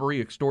of robbery,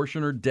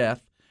 extortion, or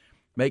death.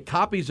 Make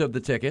copies of the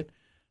ticket.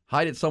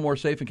 Hide it somewhere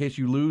safe in case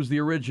you lose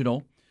the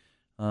original.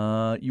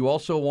 You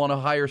also want to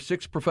hire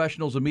 6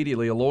 professionals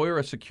immediately: a lawyer,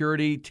 a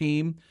security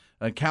team,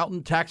 an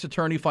accountant, tax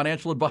attorney,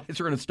 financial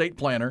advisor, and estate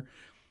planner.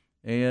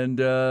 And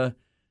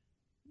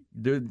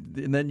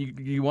then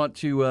you want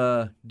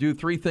to do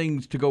 3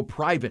 things to go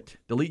private.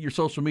 Delete your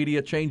social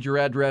media, change your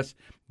address,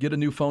 get a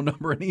new phone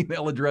number and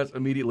email address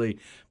immediately.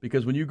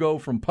 Because when you go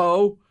from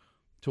Poe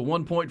to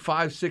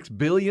 $1.56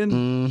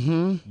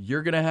 billion,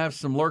 you're going to have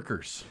some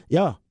lurkers.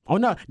 Yeah. Oh,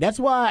 no. That's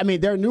why,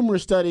 there are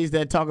numerous studies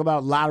that talk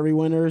about lottery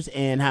winners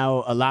and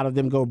how a lot of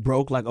them go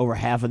broke. Like over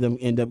half of them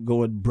end up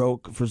going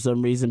broke for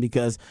some reason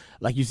because,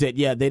 like you said,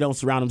 they don't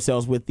surround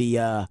themselves with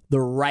the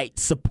right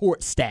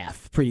support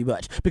staff, pretty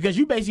much. Because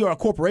you basically are a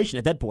corporation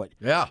at that point.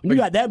 Yeah. When you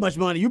got that much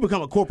money, you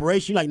become a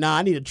corporation. You're like, nah,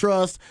 I need a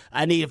trust.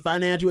 I need a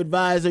financial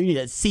advisor. You need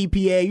a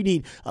CPA. You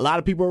need a lot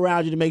of people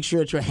around you to make sure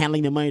that you're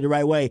handling the money the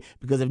right way.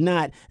 Because if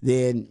not,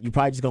 then you're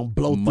probably just going to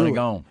blow through. Money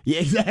gone. Yeah,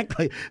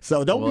 exactly.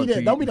 So don't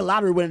be the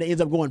lottery winner that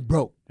ends up going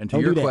broke. And to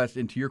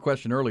your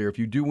question earlier, if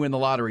you do win the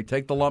lottery,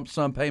 take the lump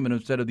sum payment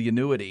instead of the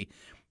annuity.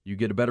 You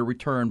get a better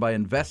return by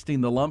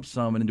investing the lump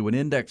sum into an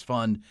index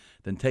fund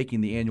than taking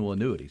the annual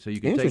annuity. So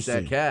you can take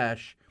that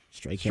cash,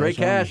 straight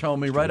cash,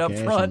 homie, right up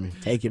front,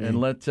 take it,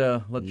 and let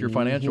your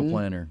financial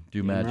planner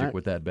do magic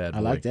with that bad boy.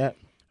 I like that.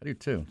 I do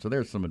too. So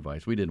there's some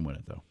advice. We didn't win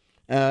it though.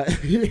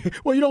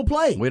 Well, you don't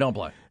play. We don't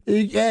play.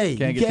 Hey, you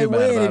can't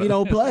win if you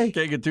don't play.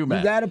 Can't get too mad.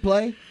 You got to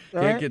play.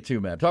 Can't get too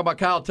mad. Talk about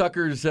Kyle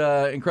Tucker's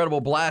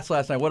incredible blast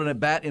last night. What an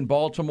at-bat in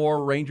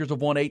Baltimore. Rangers have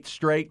won 8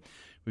 straight.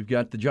 We've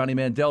got the Johnny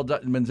Manziel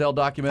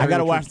documentary. I got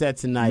to watch that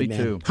tonight, Me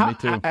too.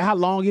 How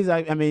long is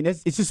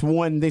it? It's just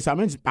one day. So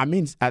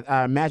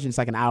I imagine it's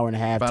like an hour and a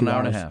half. About 2 an hour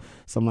hours, and a half.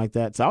 Something like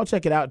that. So I'll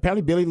check it out.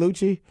 Apparently Billy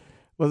Lucci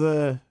was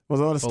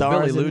on the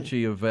stars. Billy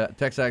Lucci of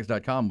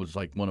TexAgs.com was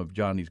like one of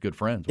Johnny's good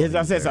friends. As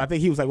I said, so I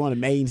think he was like one of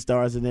the main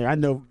stars in there. I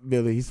know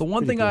Billy. He's the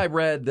one thing cool. I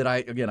read that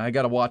I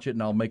got to watch it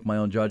and I'll make my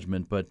own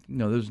judgment. But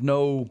there's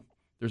no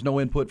There's no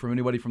input from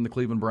anybody from the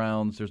Cleveland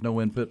Browns. There's no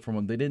input from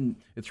them. They didn't.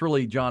 It's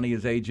really Johnny,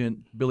 his agent,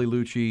 Billy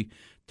Lucci,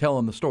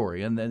 telling the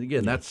story. And then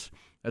again, that's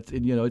it's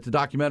a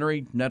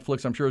documentary.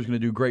 Netflix, I'm sure, is going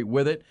to do great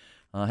with it.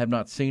 I have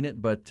not seen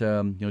it, but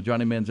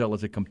Johnny Manziel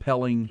is a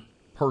compelling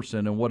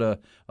person, and what a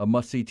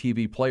must-see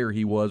TV player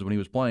he was when he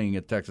was playing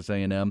at Texas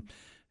A&M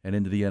and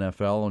into the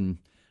NFL.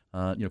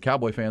 And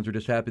Cowboy fans are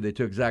just happy they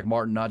took Zach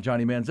Martin, not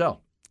Johnny Manziel.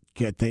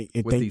 With the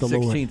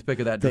 16th pick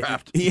of that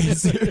draft.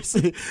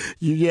 Seriously.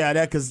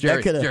 That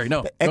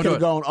could have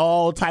gone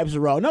all types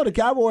of wrong. No, the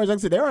Cowboys, like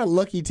I said, they're a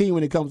lucky team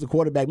when it comes to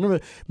quarterback.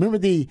 Remember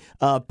the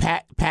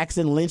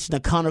Paxton Lynch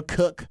and Connor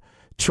Cook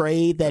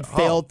trade that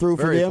fell through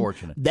for them?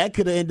 Fortunate. That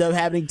could have ended up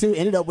happening too.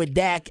 Ended up with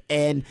Dak,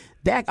 and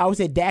Dak, I would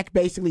say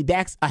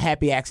Dak's a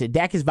happy accident.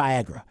 Dak is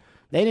Viagra.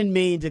 They didn't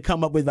mean to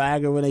come up with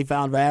Viagra when they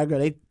found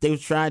Viagra. They were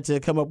trying to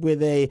come up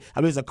with it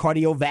was a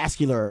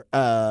cardiovascular,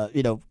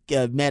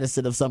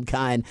 medicine of some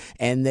kind,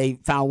 and they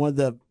found one of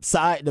the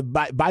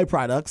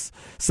byproducts,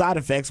 side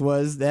effects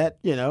was that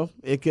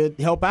it could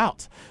help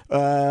out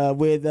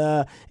with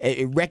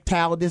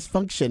erectile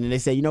dysfunction. And they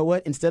say, you know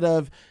what? Instead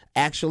of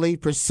actually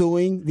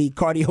pursuing the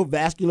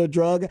cardiovascular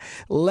drug,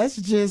 let's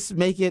just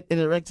make it an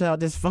erectile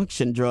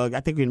dysfunction drug. I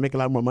think we can make a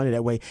lot more money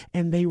that way.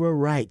 And they were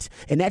right.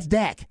 And that's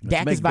Dak.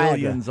 Dak is Viagra.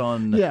 Billions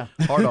on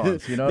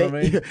hard-ons, you know what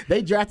I mean?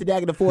 They drafted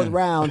Dak in the 4th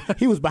round.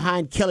 He was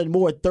behind Kellen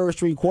Moore,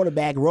 third-string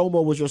quarterback.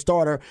 Romo was your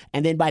starter.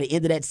 And then by the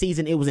end of that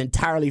season, it was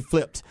entirely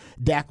flipped.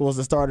 Dak was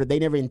the starter. They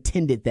never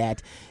intended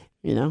that.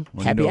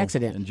 Happy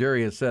accident. And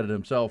Jerry has said it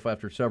himself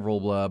after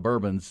several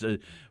bourbons.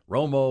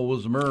 Romo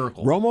was a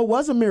miracle. Romo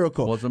was a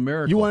miracle.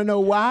 You want to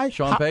know why?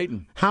 Sean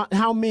Payton.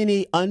 How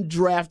many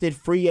undrafted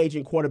free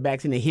agent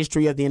quarterbacks in the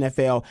history of the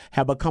NFL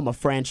have become a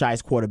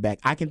franchise quarterback?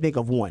 I can think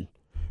of one.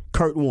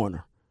 Kurt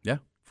Warner. Yeah,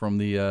 from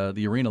the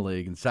Arena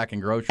League and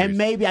sacking groceries. And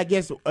maybe, I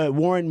guess,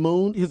 Warren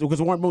Moon,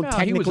 because Warren Moon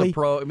technically... he was a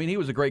pro. I mean, he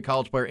was a great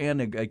college player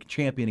and a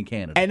champion in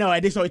Canada. I know.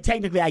 So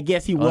technically, I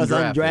guess he was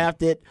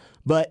undrafted.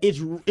 But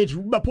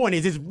my point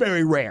is, it's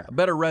very rare. A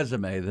better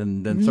resume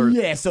than certain.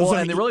 Yeah,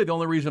 really the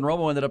only reason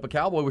Romo ended up a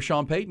Cowboy was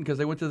Sean Payton because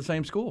they went to the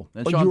same school.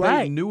 And Sean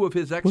Payton knew of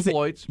his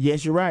exploits.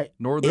 Yes, you're right.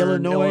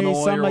 Northern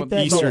Illinois something like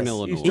that. Eastern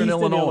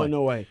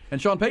Illinois.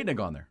 And Sean Payton had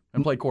gone there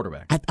and played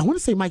quarterback. I want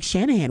to say Mike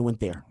Shanahan went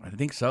there. I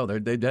think so.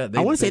 They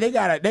I want to say they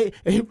got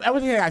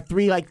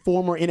three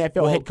former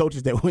NFL head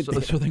coaches that went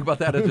there. So think about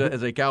that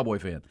as a Cowboy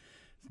fan.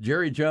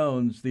 Jerry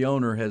Jones, the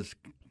owner, has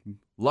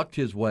lucked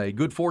his way,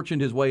 good fortune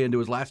his way into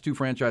his last 2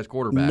 franchise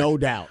quarterbacks. No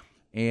doubt.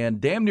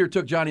 And damn near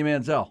took Johnny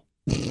Manziel.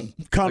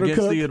 Connor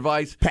Cook, the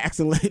advice.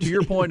 Paxton Lynch. To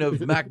your point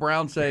of Mac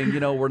Brown saying,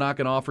 we're not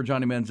going to offer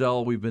Johnny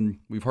Manziel.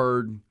 We've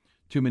heard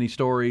too many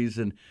stories.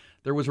 And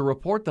there was a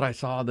report that I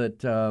saw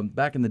that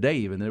back in the day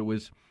even, that it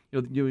was,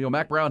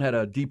 Mac Brown had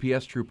a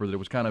DPS trooper that it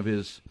was kind of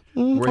his,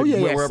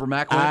 wherever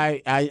Mac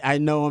went. I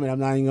know him, and I'm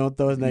not even going to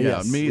throw his name.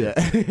 Yeah, me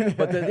either.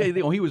 But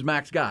he was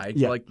Mac's guy,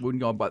 like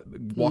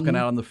walking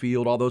out on the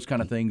field, all those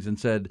kind of things,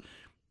 and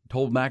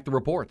told Mac the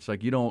reports.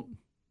 Like, you don't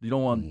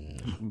want,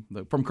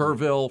 from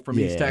Kerrville, from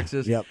East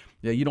Texas,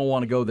 you don't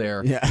want to go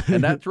there. Yeah.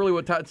 And that's really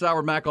what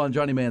soured Mac on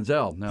Johnny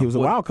Manziel. Now, he was a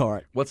wild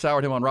card. What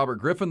soured him on Robert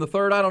Griffin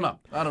III? I don't know.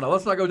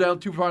 Let's not go down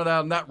too far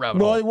down that rabbit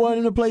hole. Well, he wanted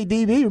him to play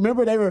DB.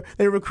 Remember, they were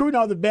recruiting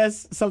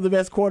some of the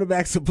best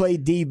quarterbacks to play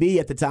DB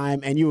at the time,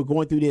 and you were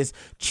going through this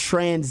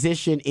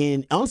transition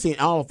honestly, in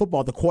all of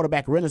football, the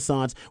quarterback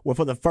renaissance, where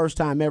for the first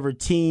time ever,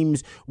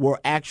 teams were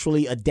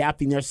actually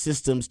adapting their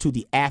systems to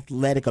the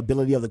athletic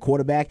ability of the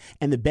quarterback,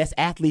 and the best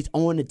athletes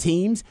on the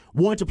teams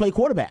wanted to play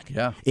quarterback.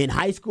 Yeah. In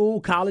high school,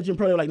 college, and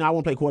pro, they were like, no, I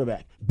want to play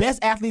quarterback.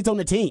 Best athletes on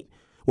the team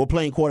were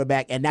playing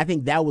quarterback, and I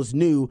think that was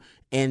new,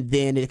 and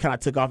then it kind of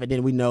took off, and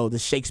then we know the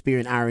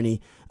Shakespearean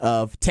irony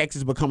of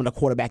Texas becoming a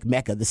quarterback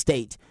mecca, the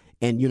state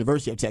and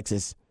University of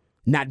Texas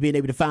not being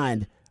able to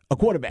find a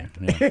quarterback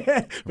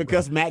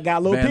because Matt got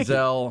a little picky.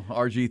 Manziel,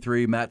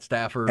 RG3, Matt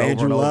Stafford,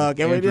 Andrew Luck.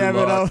 Well, remember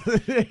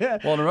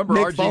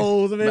Nick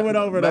Foles, it went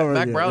over and over.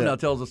 Mac Brown now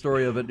tells the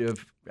story of it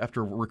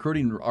after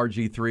recruiting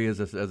RG3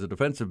 as a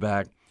defensive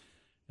back.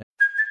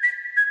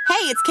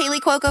 Hey, it's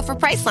Kaylee Cuoco for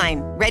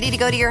Priceline. Ready to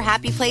go to your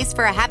happy place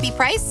for a happy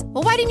price?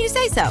 Well, why didn't you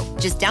say so?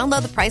 Just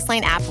download the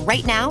Priceline app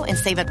right now and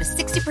save up to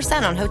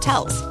 60% on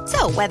hotels.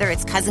 So whether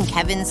it's Cousin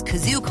Kevin's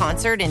Kazoo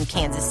Concert in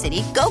Kansas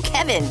City, go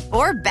Kevin,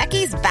 or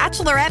Becky's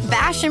Bachelorette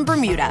Bash in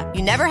Bermuda,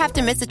 you never have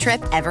to miss a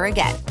trip ever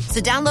again.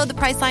 So download the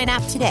Priceline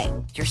app today.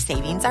 Your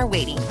savings are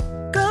waiting.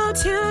 Go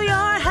to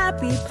your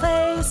happy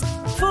place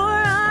for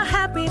a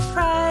happy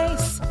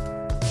price.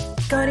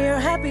 Go to your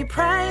happy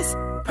price,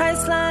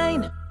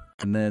 Priceline.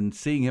 And then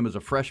seeing him as a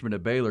freshman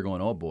at Baylor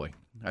going, oh, boy,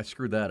 I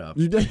screwed that up.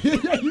 You did.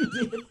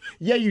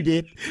 Yeah, you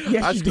did.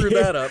 Yes, I screwed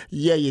that up.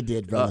 Yeah, you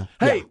did, brother.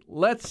 Hey,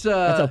 let's...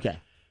 That's okay.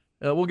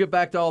 We'll get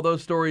back to all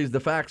those stories,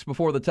 the facts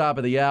before the top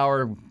of the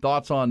hour,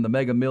 thoughts on the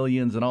Mega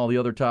Millions and all the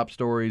other top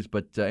stories,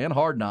 and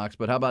Hard Knocks.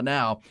 But how about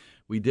now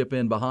we dip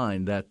in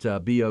behind that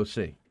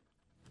BOC?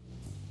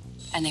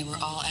 And they were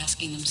all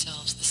asking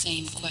themselves the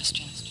same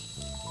question.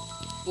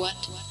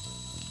 What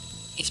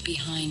is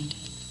behind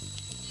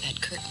that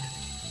curtain?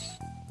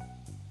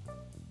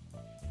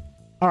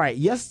 All right.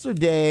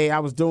 Yesterday, I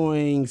was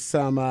doing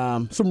some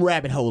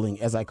rabbit holing,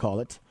 as I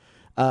call it,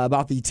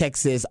 about the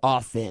Texas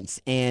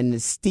offense.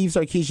 And Steve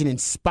Sarkisian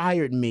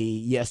inspired me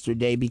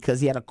yesterday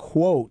because he had a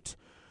quote.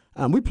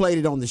 We played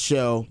it on the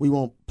show. We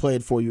won't play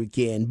it for you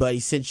again. But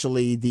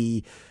essentially,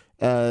 the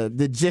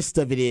gist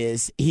of it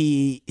is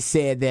he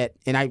said that,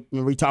 and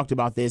we talked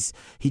about this,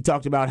 he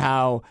talked about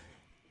how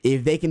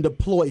if they can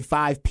deploy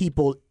 5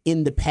 people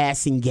in the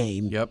passing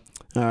game, yep.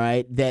 All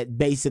right, that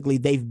basically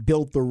they've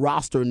built the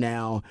roster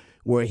now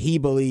where he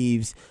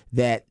believes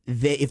that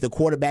if the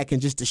quarterback can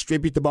just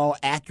distribute the ball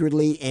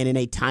accurately and in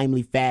a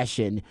timely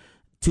fashion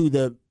to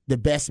the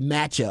best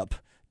matchup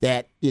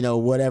that,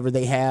 whatever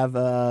they have,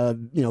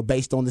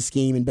 based on the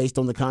scheme and based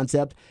on the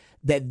concept,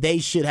 that they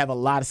should have a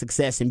lot of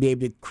success and be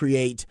able to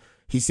create,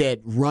 he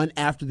said, run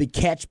after the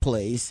catch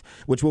plays,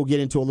 which we'll get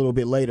into a little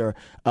bit later.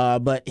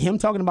 But him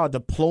talking about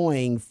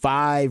deploying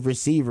 5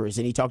 receivers,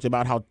 and he talked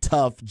about how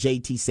tough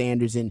J.T.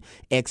 Sanders and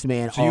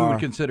X-Man are. So you would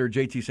consider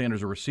J.T.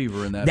 Sanders a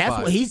receiver in that That's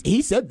 5? What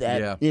he said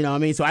that. Yeah. You know what I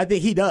mean? So I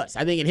think he does.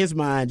 I think in his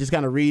mind, just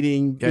kind of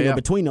reading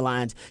between the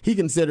lines, he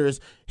considers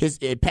his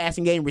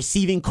passing game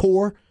receiving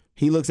core.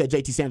 He looks at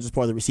J.T. Sanders as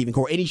part of the receiving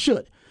core, and he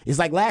should. It's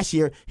like last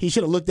year, he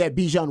should have looked at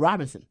Bijan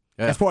Robinson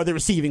as part of the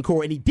receiving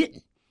core, and he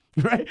didn't.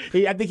 Right?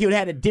 I think he would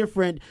have had a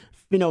different,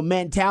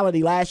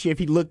 mentality last year if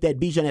he looked at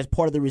Bijan as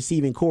part of the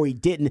receiving core. He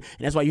didn't, and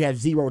that's why you have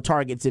 0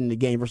 targets in the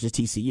game versus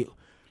TCU.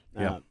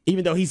 Yeah.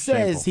 Even though he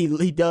says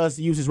he does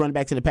use his running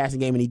backs in the passing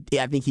game, and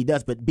I think he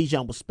does, but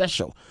Bijan was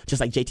special, just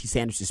like J.T.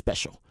 Sanders is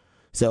special.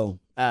 So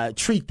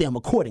treat them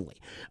accordingly.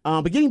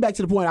 But getting back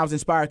to the point, I was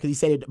inspired because he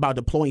said about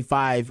deploying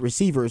 5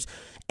 receivers,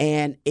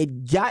 and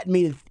it got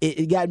me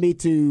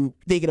to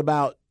thinking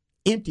about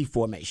empty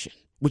formation,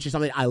 which is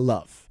something I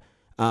love.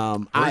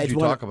 Heard you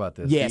talk about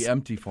this, yes, the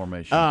empty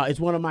formation. It's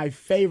one of my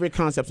favorite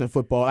concepts in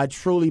football. I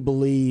truly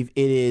believe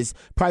it is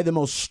probably the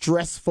most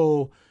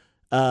stressful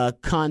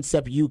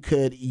concept you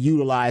could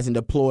utilize and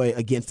deploy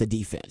against a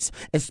defense,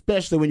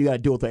 especially when you got a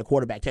dual threat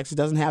quarterback. Texas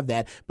doesn't have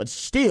that, but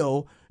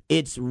still,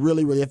 it's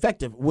really, really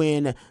effective.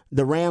 When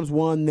the Rams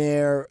won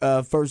their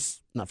not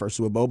first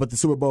Super Bowl, but the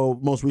Super Bowl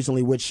most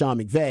recently with Sean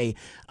McVay,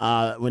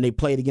 when they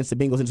played against the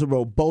Bengals in the Super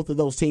Bowl, both of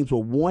those teams were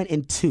 1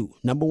 and 2,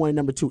 number 1 and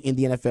number 2 in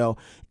the NFL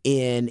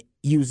in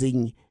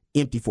using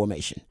empty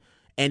formation.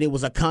 And it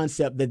was a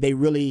concept that they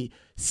really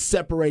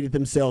separated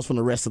themselves from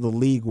the rest of the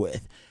league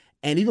with.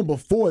 And even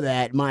before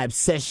that, my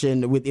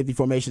obsession with empty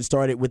formation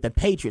started with the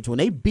Patriots. When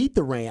they beat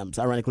the Rams,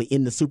 ironically,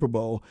 in the Super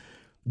Bowl,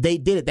 they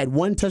did it. That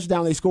one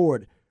touchdown they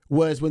scored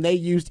was when they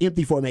used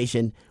empty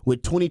formation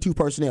with 22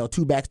 personnel,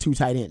 2 backs, 2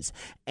 tight ends.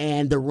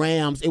 And the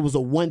Rams, it was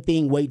the one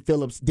thing Wade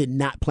Phillips did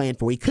not plan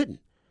for. He couldn't.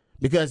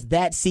 Because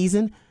that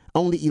season,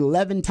 only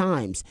 11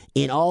 times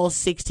in all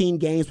 16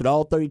 games with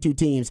all 32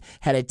 teams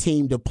had a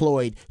team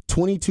deployed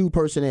 22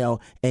 personnel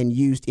and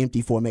used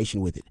empty formation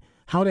with it.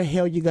 How the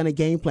hell are you going to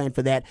game plan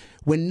for that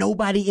when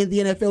nobody in the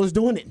NFL is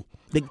doing it?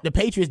 The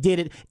Patriots did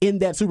it in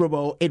that Super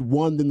Bowl. It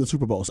won them the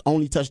Super Bowl. It's the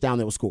only touchdown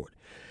that was scored.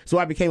 So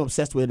I became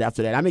obsessed with it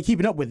after that. I've been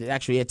keeping up with it,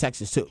 actually, at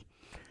Texas, too.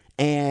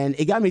 And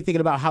it got me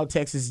thinking about how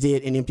Texas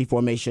did in empty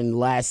formation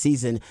last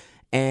season.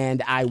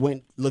 And I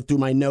looked through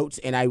my notes,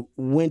 and I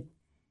went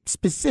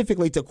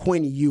specifically to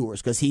Quinn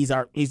Ewers because he's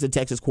the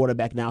Texas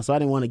quarterback now. So I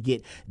didn't want to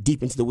get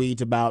deep into the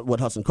weeds about what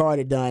Hudson Card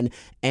had done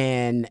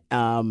and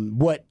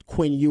what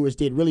Quinn Ewers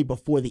did really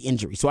before the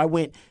injury. So I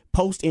went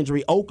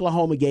post-injury.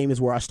 Oklahoma game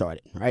is where I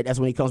started, right? That's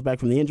when he comes back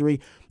from the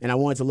injury. And I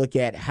wanted to look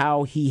at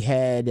how he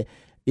had,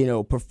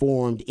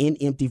 performed in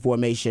empty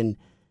formation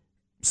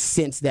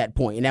since that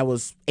point. And that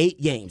was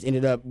 8 games.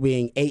 Ended up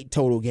being 8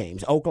 total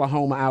games.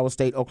 Oklahoma, Iowa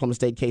State, Oklahoma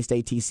State,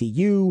 K-State,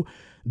 TCU,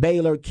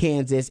 Baylor,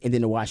 Kansas, and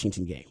then the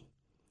Washington game.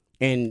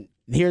 And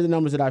here are the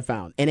numbers that I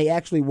found. And they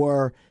actually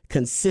were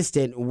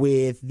consistent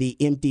with the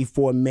empty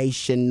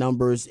formation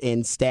numbers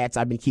and stats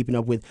I've been keeping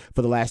up with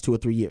for the last 2 or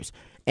 3 years.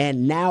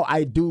 And now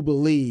I do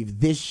believe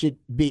this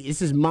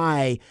is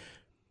my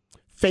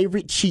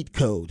favorite cheat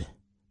code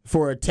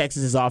for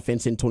Texas's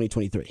offense in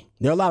 2023.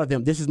 There are a lot of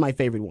them. This is my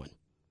favorite one.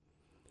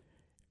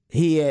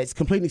 He is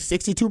completing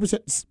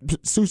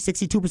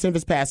 62% of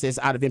his passes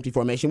out of empty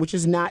formation, which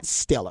is not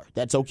stellar.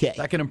 That's okay.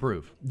 That can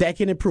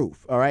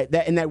improve. All right?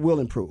 That will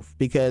improve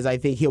because I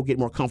think he'll get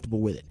more comfortable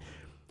with it.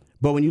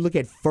 But when you look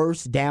at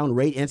first down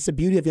rate, and it's the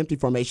beauty of empty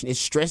formation, it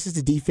stresses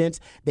the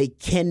defense. They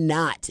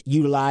cannot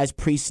utilize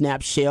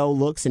pre-snap shell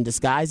looks and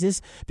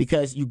disguises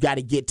because you got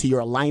to get to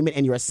your alignment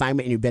and your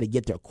assignment, and you better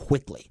get there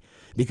quickly.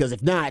 Because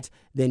if not,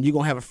 then you're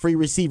gonna have a free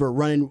receiver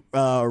running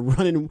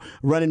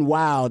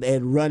wild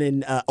and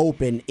running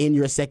open in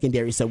your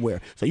secondary somewhere.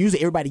 So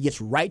usually everybody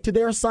gets right to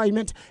their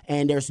assignment,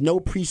 and there's no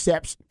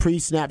pre-snap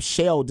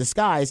shell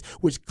disguise,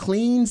 which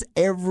cleans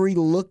every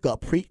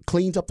lookup,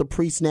 cleans up the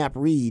pre-snap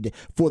read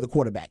for the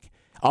quarterback.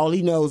 All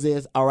he knows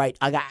is, all right,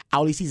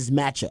 all he sees is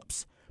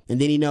matchups, and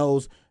then he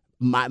knows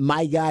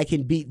my guy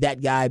can beat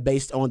that guy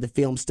based on the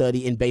film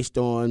study and based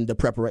on the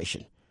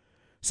preparation.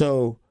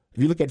 So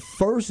if you look at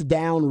first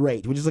down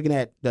rate, we're just looking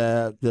at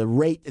the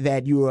rate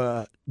that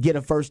you get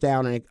a first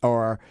down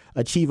or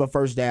achieve a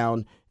first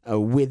down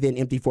within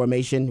empty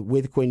formation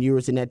with Quinn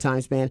Ewers in that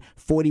time span,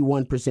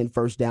 41%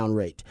 first down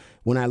rate.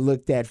 When I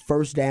looked at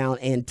first down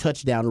and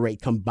touchdown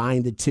rate,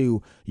 combine the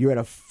two, you're at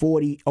a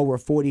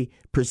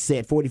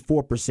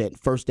 44%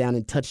 first down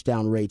and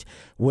touchdown rate.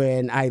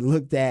 When I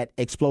looked at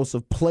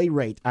explosive play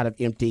rate out of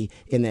empty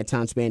in that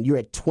time span, you're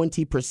at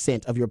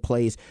 20% of your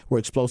plays were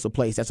explosive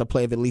plays. That's a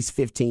play of at least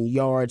 15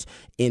 yards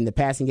in the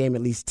passing game,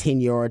 at least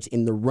 10 yards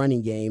in the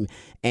running game.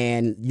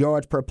 And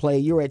yards per play,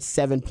 you're at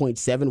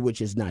 7.7,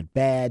 which is not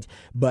bad,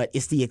 but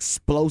it's the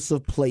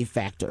explosive play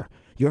factor.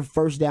 Your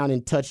first down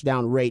and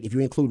touchdown rate, if you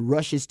include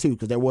rushes too,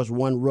 because there was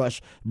one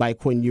rush by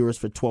Quinn Ewers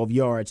for 12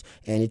 yards,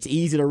 and it's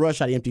easy to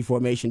rush out of empty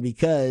formation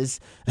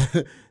because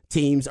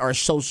teams are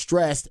so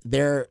stressed,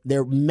 they're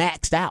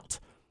maxed out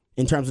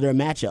in terms of their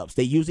matchups.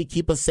 They usually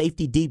keep a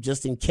safety deep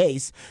just in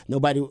case.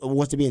 Nobody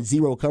wants to be in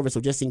zero coverage,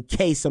 so just in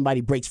case somebody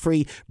breaks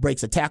free,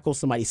 breaks a tackle,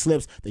 somebody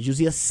slips, there's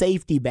usually a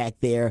safety back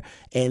there.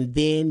 And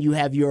then you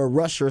have your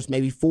rushers,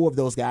 maybe 4 of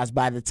those guys.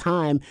 By the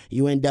time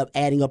you end up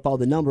adding up all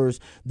the numbers,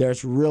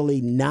 there's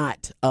really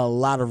not a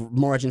lot of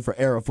margin for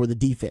error for the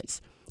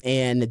defense.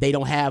 And they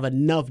don't have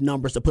enough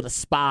numbers to put a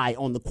spy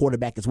on the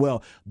quarterback as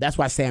well. That's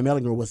why Sam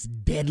Ehlinger was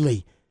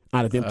deadly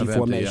out of empty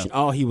formation. Yeah.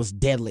 Oh, he was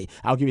deadly.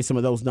 I'll give you some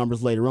of those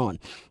numbers later on.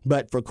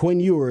 But for Quinn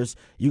Ewers,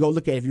 you go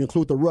look at it. If you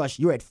include the rush,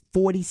 you're at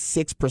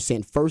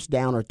 46% first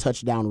down or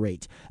touchdown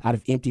rate out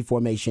of empty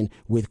formation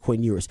with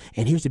Quinn Ewers.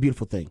 And here's the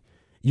beautiful thing.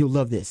 You'll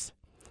love this.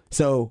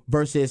 So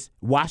versus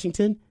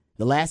Washington,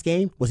 the last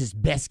game was his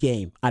best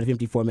game out of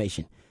empty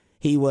formation.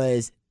 He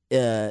was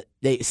 7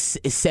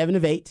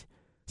 of 8.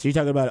 So you're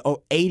talking about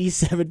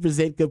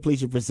 87%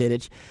 completion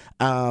percentage.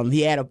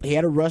 He had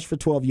a rush for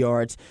 12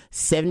 yards,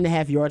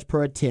 7.5 yards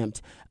per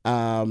attempt.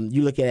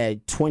 You look at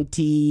a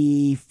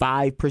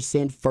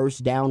 25%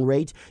 first down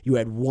rate. You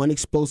had 1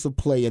 explosive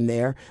play in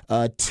there,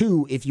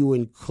 2 if you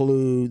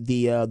include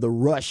the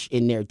rush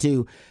in there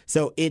too.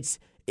 So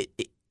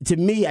to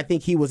me, I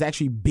think he was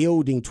actually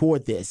building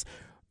toward this.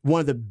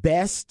 One of the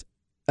best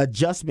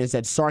adjustments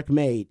that Sark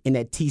made in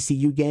that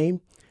TCU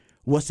game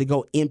was to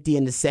go empty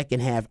in the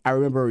second half. I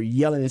remember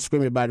yelling and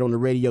screaming about it on the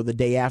radio the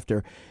day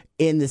after.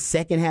 In the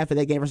second half of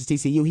that game versus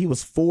TCU, he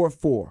was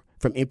 4-4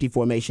 from empty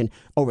formation,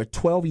 over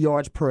 12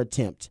 yards per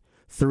attempt,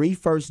 3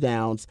 first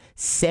downs,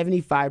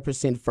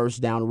 75%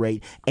 first down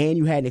rate, and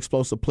you had an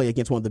explosive play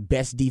against one of the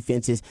best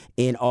defenses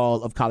in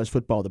all of college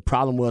football. The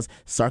problem was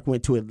Sark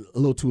went to it a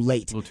little too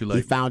late.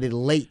 He found it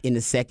late in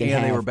the second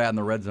half. And they were bad in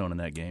the red zone in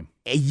that game.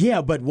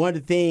 Yeah, but one of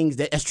the things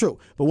that's true.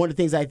 But one of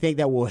the things I think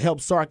that will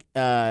help Sark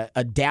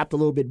adapt a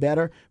little bit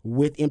better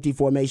with empty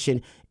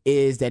formation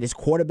is that his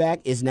quarterback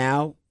is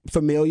now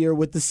familiar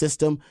with the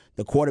system.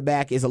 The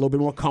quarterback is a little bit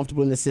more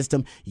comfortable in the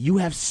system. You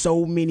have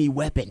so many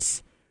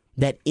weapons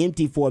that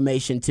empty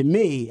formation, to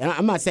me, and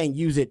I'm not saying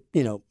use it,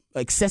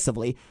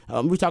 excessively.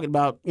 We're talking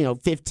about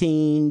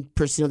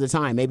 15% of the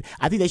time. Maybe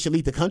I think they should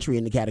lead the country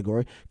in the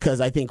category because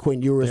I think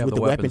Quinn Ewers with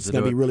the weapons is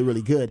going to be really,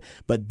 really good.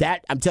 But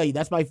that, I'm telling you,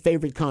 that's my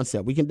favorite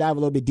concept. We can dive a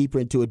little bit deeper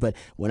into it. But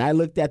when I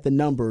looked at the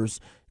numbers,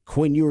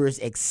 Quinn Ewers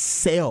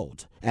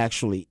excelled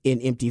actually in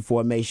empty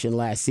formation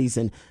last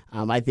season.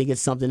 I think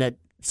it's something that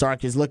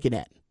Sark is looking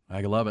at.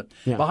 I love it.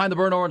 Yeah. Behind the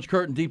burnt orange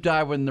curtain, deep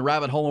dive in the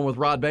rabbit hole with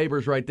Rod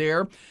Babers right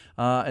there.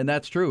 And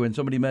that's true. And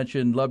somebody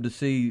mentioned, love to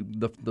see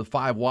the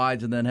 5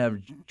 wides and then have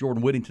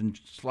Jordan Whittington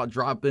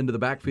drop into the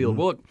backfield.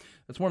 Mm-hmm. Look,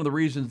 that's one of the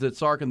reasons that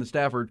Sark and the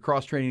staff are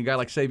cross-training a guy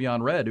like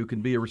Savion Red, who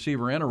can be a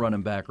receiver and a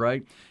running back,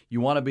 right?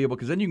 You want to be able,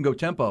 because then you can go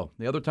tempo.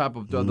 The other type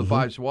of the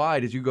 5s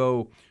wide is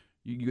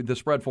the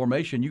spread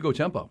formation, you go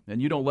tempo.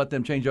 And you don't let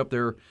them change up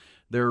their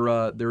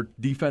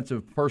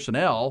defensive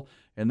personnel.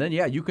 And then,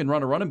 you can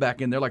run a running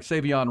back in there like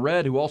Savion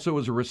Red, who also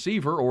is a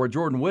receiver, or a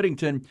Jordan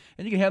Whittington,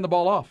 and you can hand the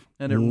ball off.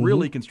 And it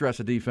really can stress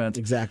a defense.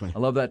 Exactly. I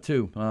love that,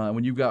 too.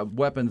 When you've got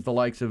weapons the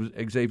likes of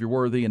Xavier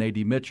Worthy and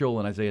A.D. Mitchell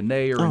and Isaiah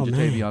Nayer and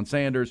Jatavion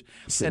Sanders.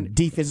 And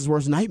defense's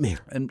worst nightmare.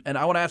 And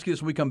I want to ask you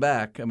this when we come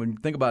back. I mean,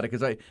 think about it,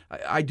 because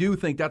I do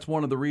think that's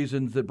one of the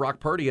reasons that Brock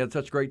Purdy had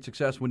such great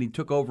success when he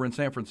took over in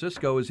San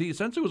Francisco, is he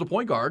essentially was a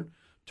point guard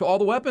to all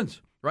the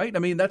weapons. Right? I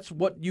mean, that's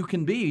what you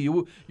can be.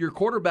 Your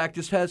quarterback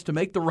just has to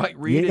make the right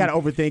read. You got to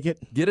overthink it.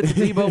 Get it to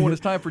Debo when it's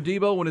time for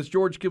Debo. When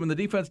the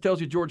defense tells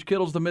you George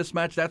Kittle's the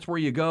mismatch, that's where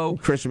you go.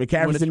 Christian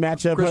McCaffrey's the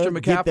matchup. Christian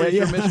McCaffrey's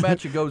your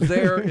mismatch. It goes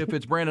there. If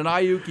it's Brandon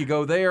Ayuk, you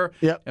go there.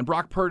 Yep. And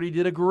Brock Purdy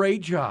did a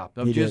great job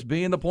of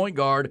being the point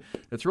guard.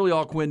 That's really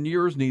all Quinn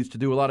Ewers needs to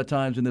do a lot of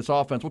times in this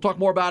offense. We'll talk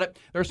more about it.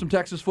 There's some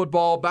Texas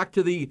football. Back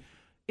to the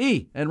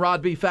E and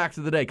Rod B facts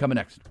of the day coming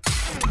next.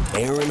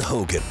 Aaron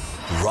Hogan,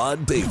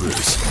 Rod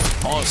Babers,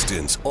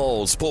 Austin's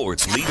all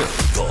sports leader,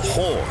 The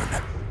Horn.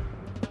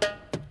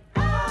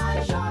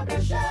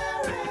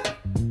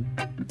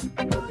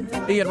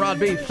 Ian Rod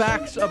B,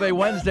 facts of a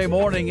Wednesday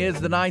morning is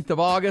the 9th of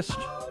August.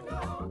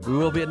 We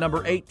will be at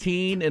number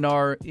 18 in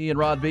our Ian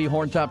Rod B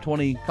Horn Top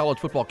 20 College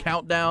Football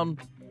Countdown.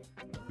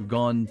 We've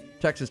gone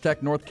Texas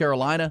Tech, North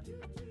Carolina.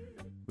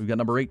 We've got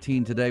number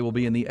 18 today. We'll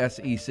be in the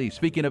SEC.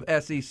 Speaking of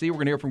SEC, we're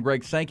going to hear from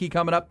Greg Sankey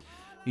coming up.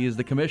 He is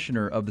the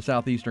commissioner of the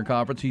Southeastern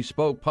Conference. He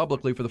spoke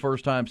publicly for the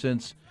first time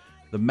since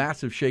the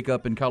massive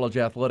shakeup in college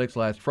athletics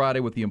last Friday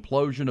with the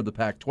implosion of the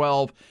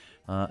Pac-12.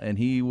 And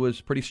he was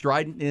pretty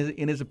strident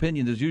in his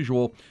opinions as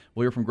usual.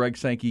 We'll hear from Greg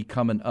Sankey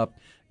coming up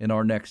in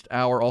our next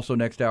hour. Also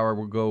next hour,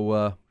 we'll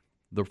go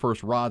the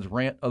first Rod's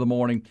rant of the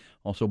morning,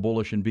 also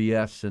bullish and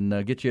BS, and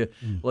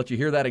let you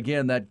hear that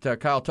again, that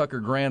Kyle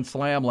Tucker grand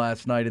slam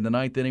last night in the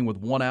ninth inning with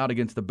one out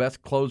against the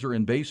best closer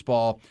in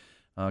baseball.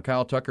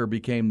 Kyle Tucker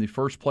became the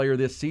first player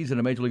this season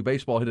in Major League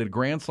Baseball hit a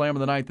grand slam in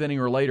the ninth inning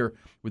or later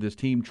with his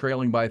team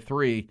trailing by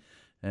 3.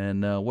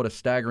 And what a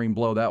staggering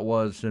blow that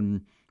was.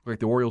 And like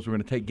the Orioles were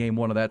going to take game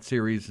 1 of that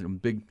series,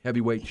 big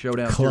heavyweight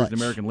showdown series in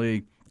the American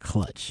League.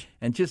 Clutch.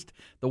 And just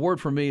the word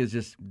for me is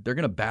just they're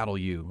going to battle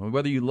you.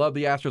 Whether you love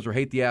the Astros or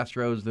hate the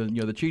Astros,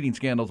 the cheating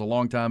scandal's a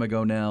long time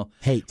ago now.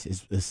 Hate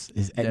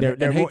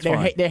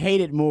they're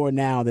hated more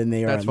now than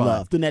they are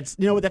loved, and that's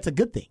that's a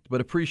good thing.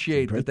 But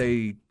appreciate that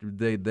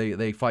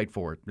they fight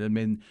for it. I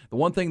mean,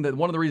 one of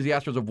the reasons the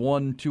Astros have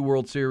won 2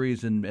 World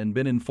Series and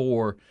been in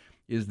 4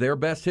 is their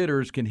best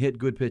hitters can hit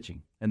good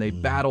pitching, and they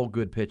battle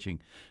good pitching.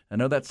 I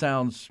know that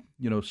sounds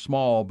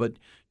small, but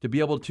to be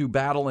able to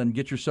battle and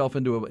get yourself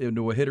into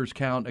a hitter's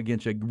count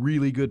against a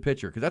really good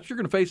pitcher, because that's what you're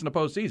going to face in the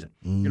postseason.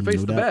 You're going to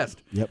face the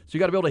best. Yep. So you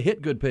got to be able to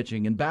hit good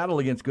pitching and battle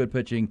against good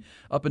pitching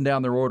up and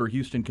down their order.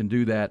 Houston can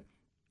do that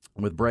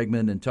with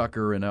Bregman and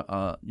Tucker and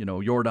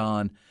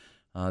Yordan.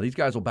 These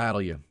guys will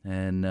battle you.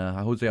 And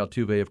Jose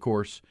Altuve, of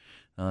course.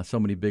 So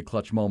many big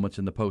clutch moments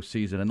in the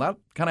postseason. And that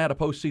kind of had a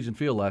postseason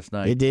feel last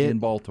night in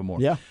Baltimore.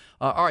 Yeah.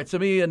 All right, so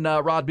me and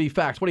Rod B.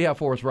 Facts. What do you have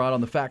for us, Rod, on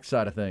the facts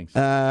side of things?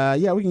 We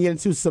can get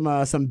into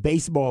some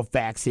baseball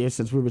facts here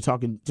since we were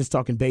talking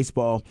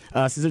baseball.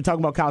 Since we're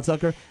talking about Kyle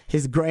Tucker,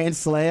 his grand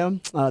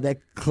slam, that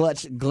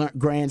clutch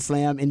grand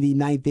slam in the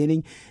ninth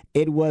inning,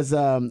 it was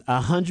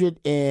 100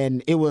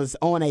 and it was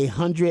on a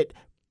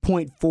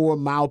 100.4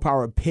 mile per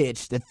hour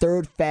pitch, the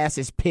third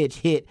fastest pitch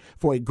hit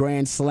for a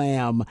grand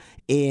slam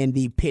in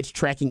the pitch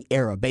tracking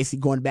era,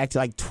 basically going back to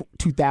like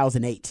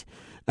 2008.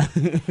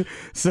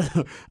 So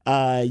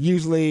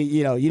usually,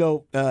 you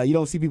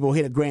don't see people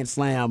hit a grand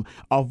slam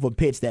off of a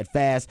pitch that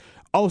fast.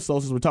 Also,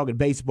 since we're talking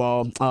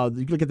baseball,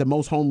 you look at the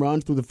most home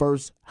runs through the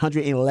first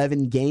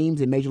 111 games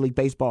in Major League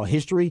Baseball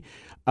history.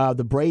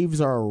 The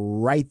Braves are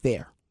right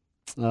there.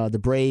 The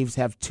Braves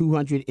have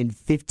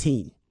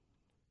 215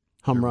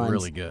 home runs.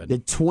 Really good. The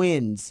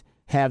Twins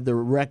have the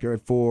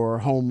record for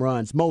home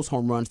runs, most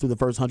home runs through the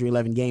first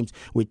 111 games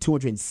with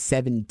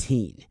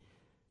 217.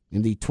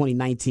 And the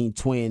 2019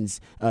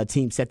 Twins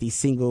team set the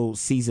single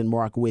season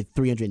mark with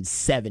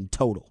 307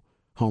 total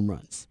home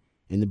runs.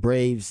 And the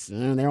Braves,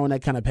 they're on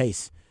that kind of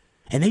pace.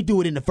 And they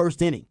do it in the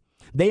first inning.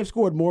 They have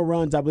scored more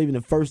runs, I believe, in the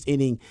first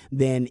inning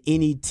than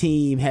any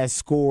team has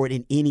scored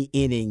in any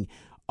inning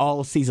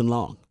all season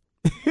long.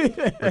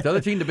 It's the other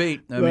team to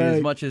beat. I mean,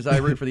 as much as I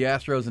root for the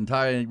Astros and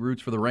Ty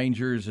roots for the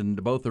Rangers,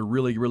 and both are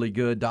really, really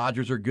good.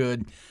 Dodgers are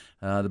good.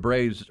 The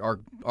Braves are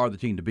the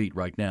team to beat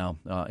right now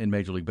in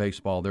Major League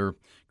Baseball. They're,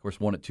 of course,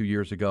 won it 2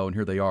 years ago, and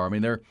here they are. I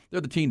mean, they're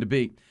the team to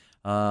beat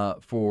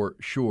for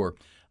sure.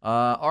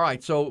 All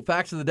right, so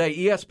facts of the day.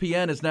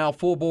 ESPN is now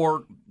full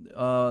bore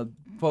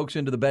folks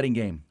into the betting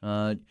game.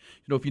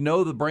 If you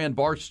know the brand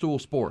Barstool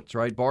Sports,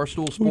 right?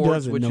 Barstool Sports, who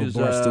doesn't which know is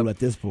Barstool at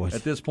this point.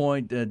 At this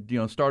point,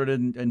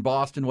 started in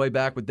Boston way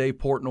back with Dave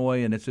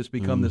Portnoy, and it's just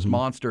become this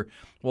monster.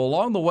 Well,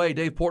 along the way,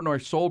 Dave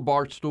Portnoy sold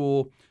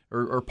Barstool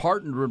or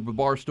partnered with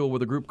Barstool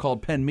with a group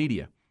called Penn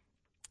Media,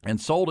 and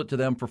sold it to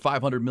them for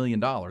 $500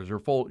 million,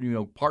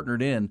 or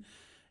partnered in,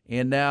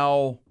 and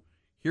now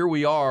here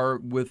we are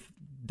with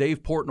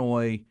Dave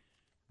Portnoy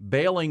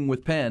bailing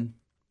with Penn.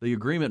 The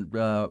agreement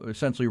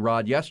essentially,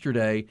 Rod,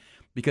 yesterday,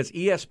 because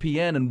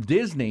ESPN and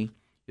Disney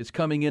is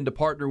coming in to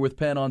partner with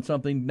Penn on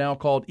something now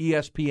called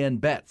ESPN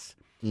Bets.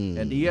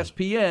 And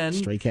ESPN...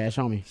 Straight cash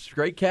on me.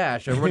 Straight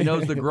cash. Everybody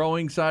knows the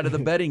growing side of the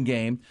betting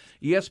game.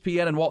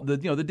 ESPN and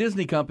the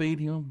Disney company,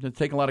 they're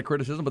taking a lot of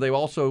criticism, but they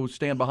also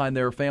stand behind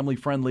their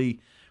family-friendly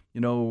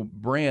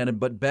brand.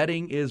 But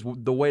betting is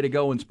the way to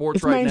go in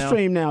sports right now. It's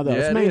mainstream now, though.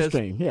 Yeah, it's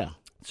mainstream, yeah.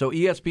 So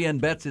ESPN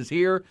Bets is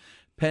here.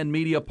 Penn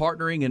Media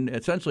partnering, and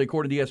essentially,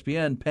 according to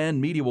ESPN,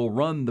 Penn Media will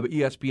run the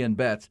ESPN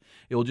Bets.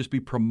 It will just be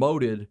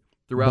promoted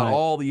throughout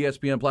all the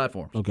ESPN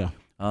platforms. Okay.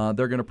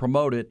 They're going to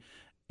promote it.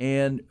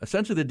 And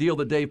essentially the deal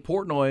that Dave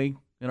Portnoy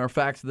in our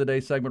Facts of the Day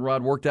segment,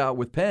 Rod, worked out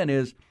with Penn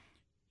is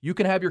you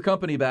can have your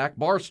company back,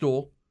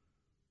 Barstool.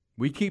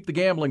 We keep the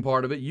gambling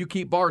part of it. You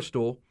keep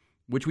Barstool,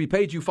 which we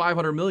paid you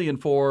 $500 million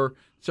for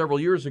several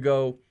years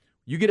ago.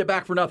 You get it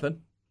back for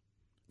nothing.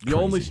 The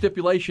only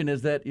stipulation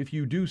is that if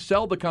you do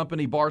sell the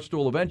company,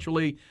 Barstool,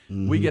 eventually,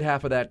 we get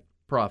half of that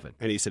profit.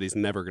 And he said he's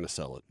never going to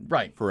sell it.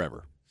 Right.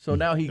 Forever. So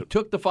now he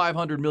took the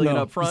 $500 million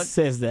up front. He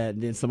says that,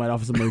 and then somebody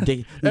offers him a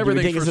ridiculous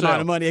Everything's for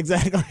amount of money.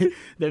 Exactly.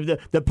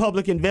 The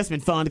public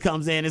investment fund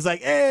comes in. It's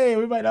like, hey,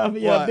 we might offer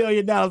you $1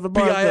 billion for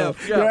Barstool.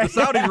 PIF. Yeah, the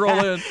Saudis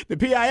roll in. The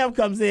PIF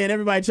comes in.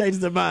 Everybody changes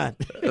their mind.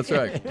 That's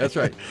right.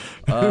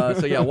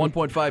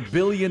 $1.5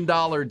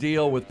 billion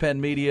deal with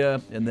Penn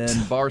Media, and then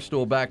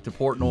Barstool back to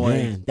Portnoy.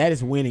 Man, that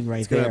is winning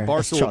right there.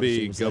 Barstool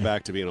will go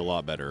back to being a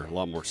lot better, a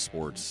lot more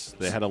sports.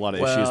 They had a lot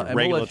of issues,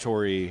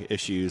 regulatory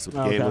issues with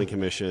the Gambling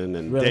Commission,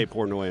 and Dave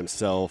Portnoy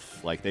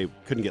himself, like they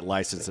couldn't get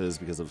licenses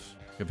because of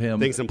him.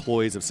 Things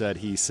employees have said,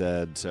 he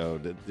said. So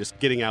just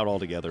getting out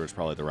altogether is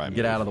probably the right move.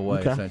 Get out of the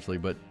way, essentially.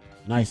 But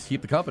nice.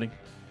 Keep the company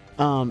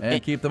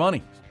and keep the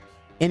money.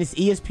 And it's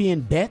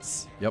ESPN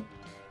Bets? Yep.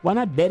 Why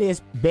not Bet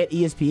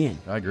ESPN?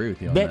 I agree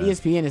with you on Bet that.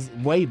 ESPN is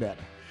way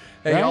better.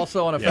 Hey, right?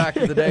 Also on a fact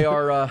of the day,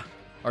 our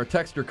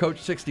texter,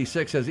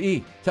 Coach66, says,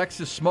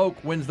 Texas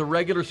Smoke wins the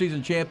regular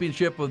season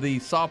championship of the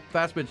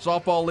Fast Pitch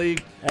Softball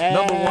League,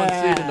 number 1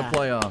 seed in the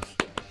playoffs.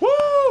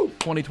 Woo!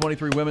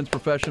 2023 Women's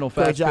Professional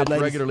Fast Pitch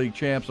Regular League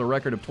champs, a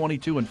record of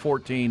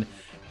 22-14,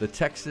 the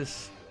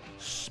Texas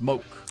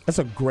Smoke. That's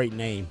a great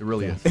name. It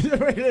really is.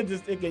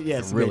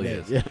 It really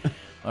is. Yeah.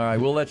 All right,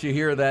 we'll let you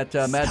hear that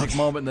magic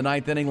moment in the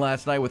ninth inning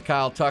last night with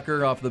Kyle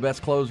Tucker off the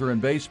best closer in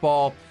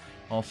baseball.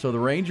 Also, the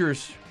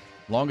Rangers'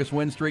 longest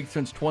win streak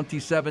since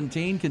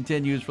 2017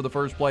 continues for the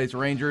first-place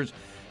Rangers,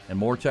 and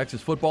more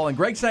Texas football. And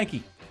Greg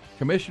Sankey,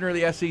 commissioner of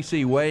the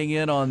SEC, weighing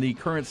in on the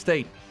current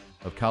state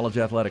of college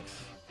athletics.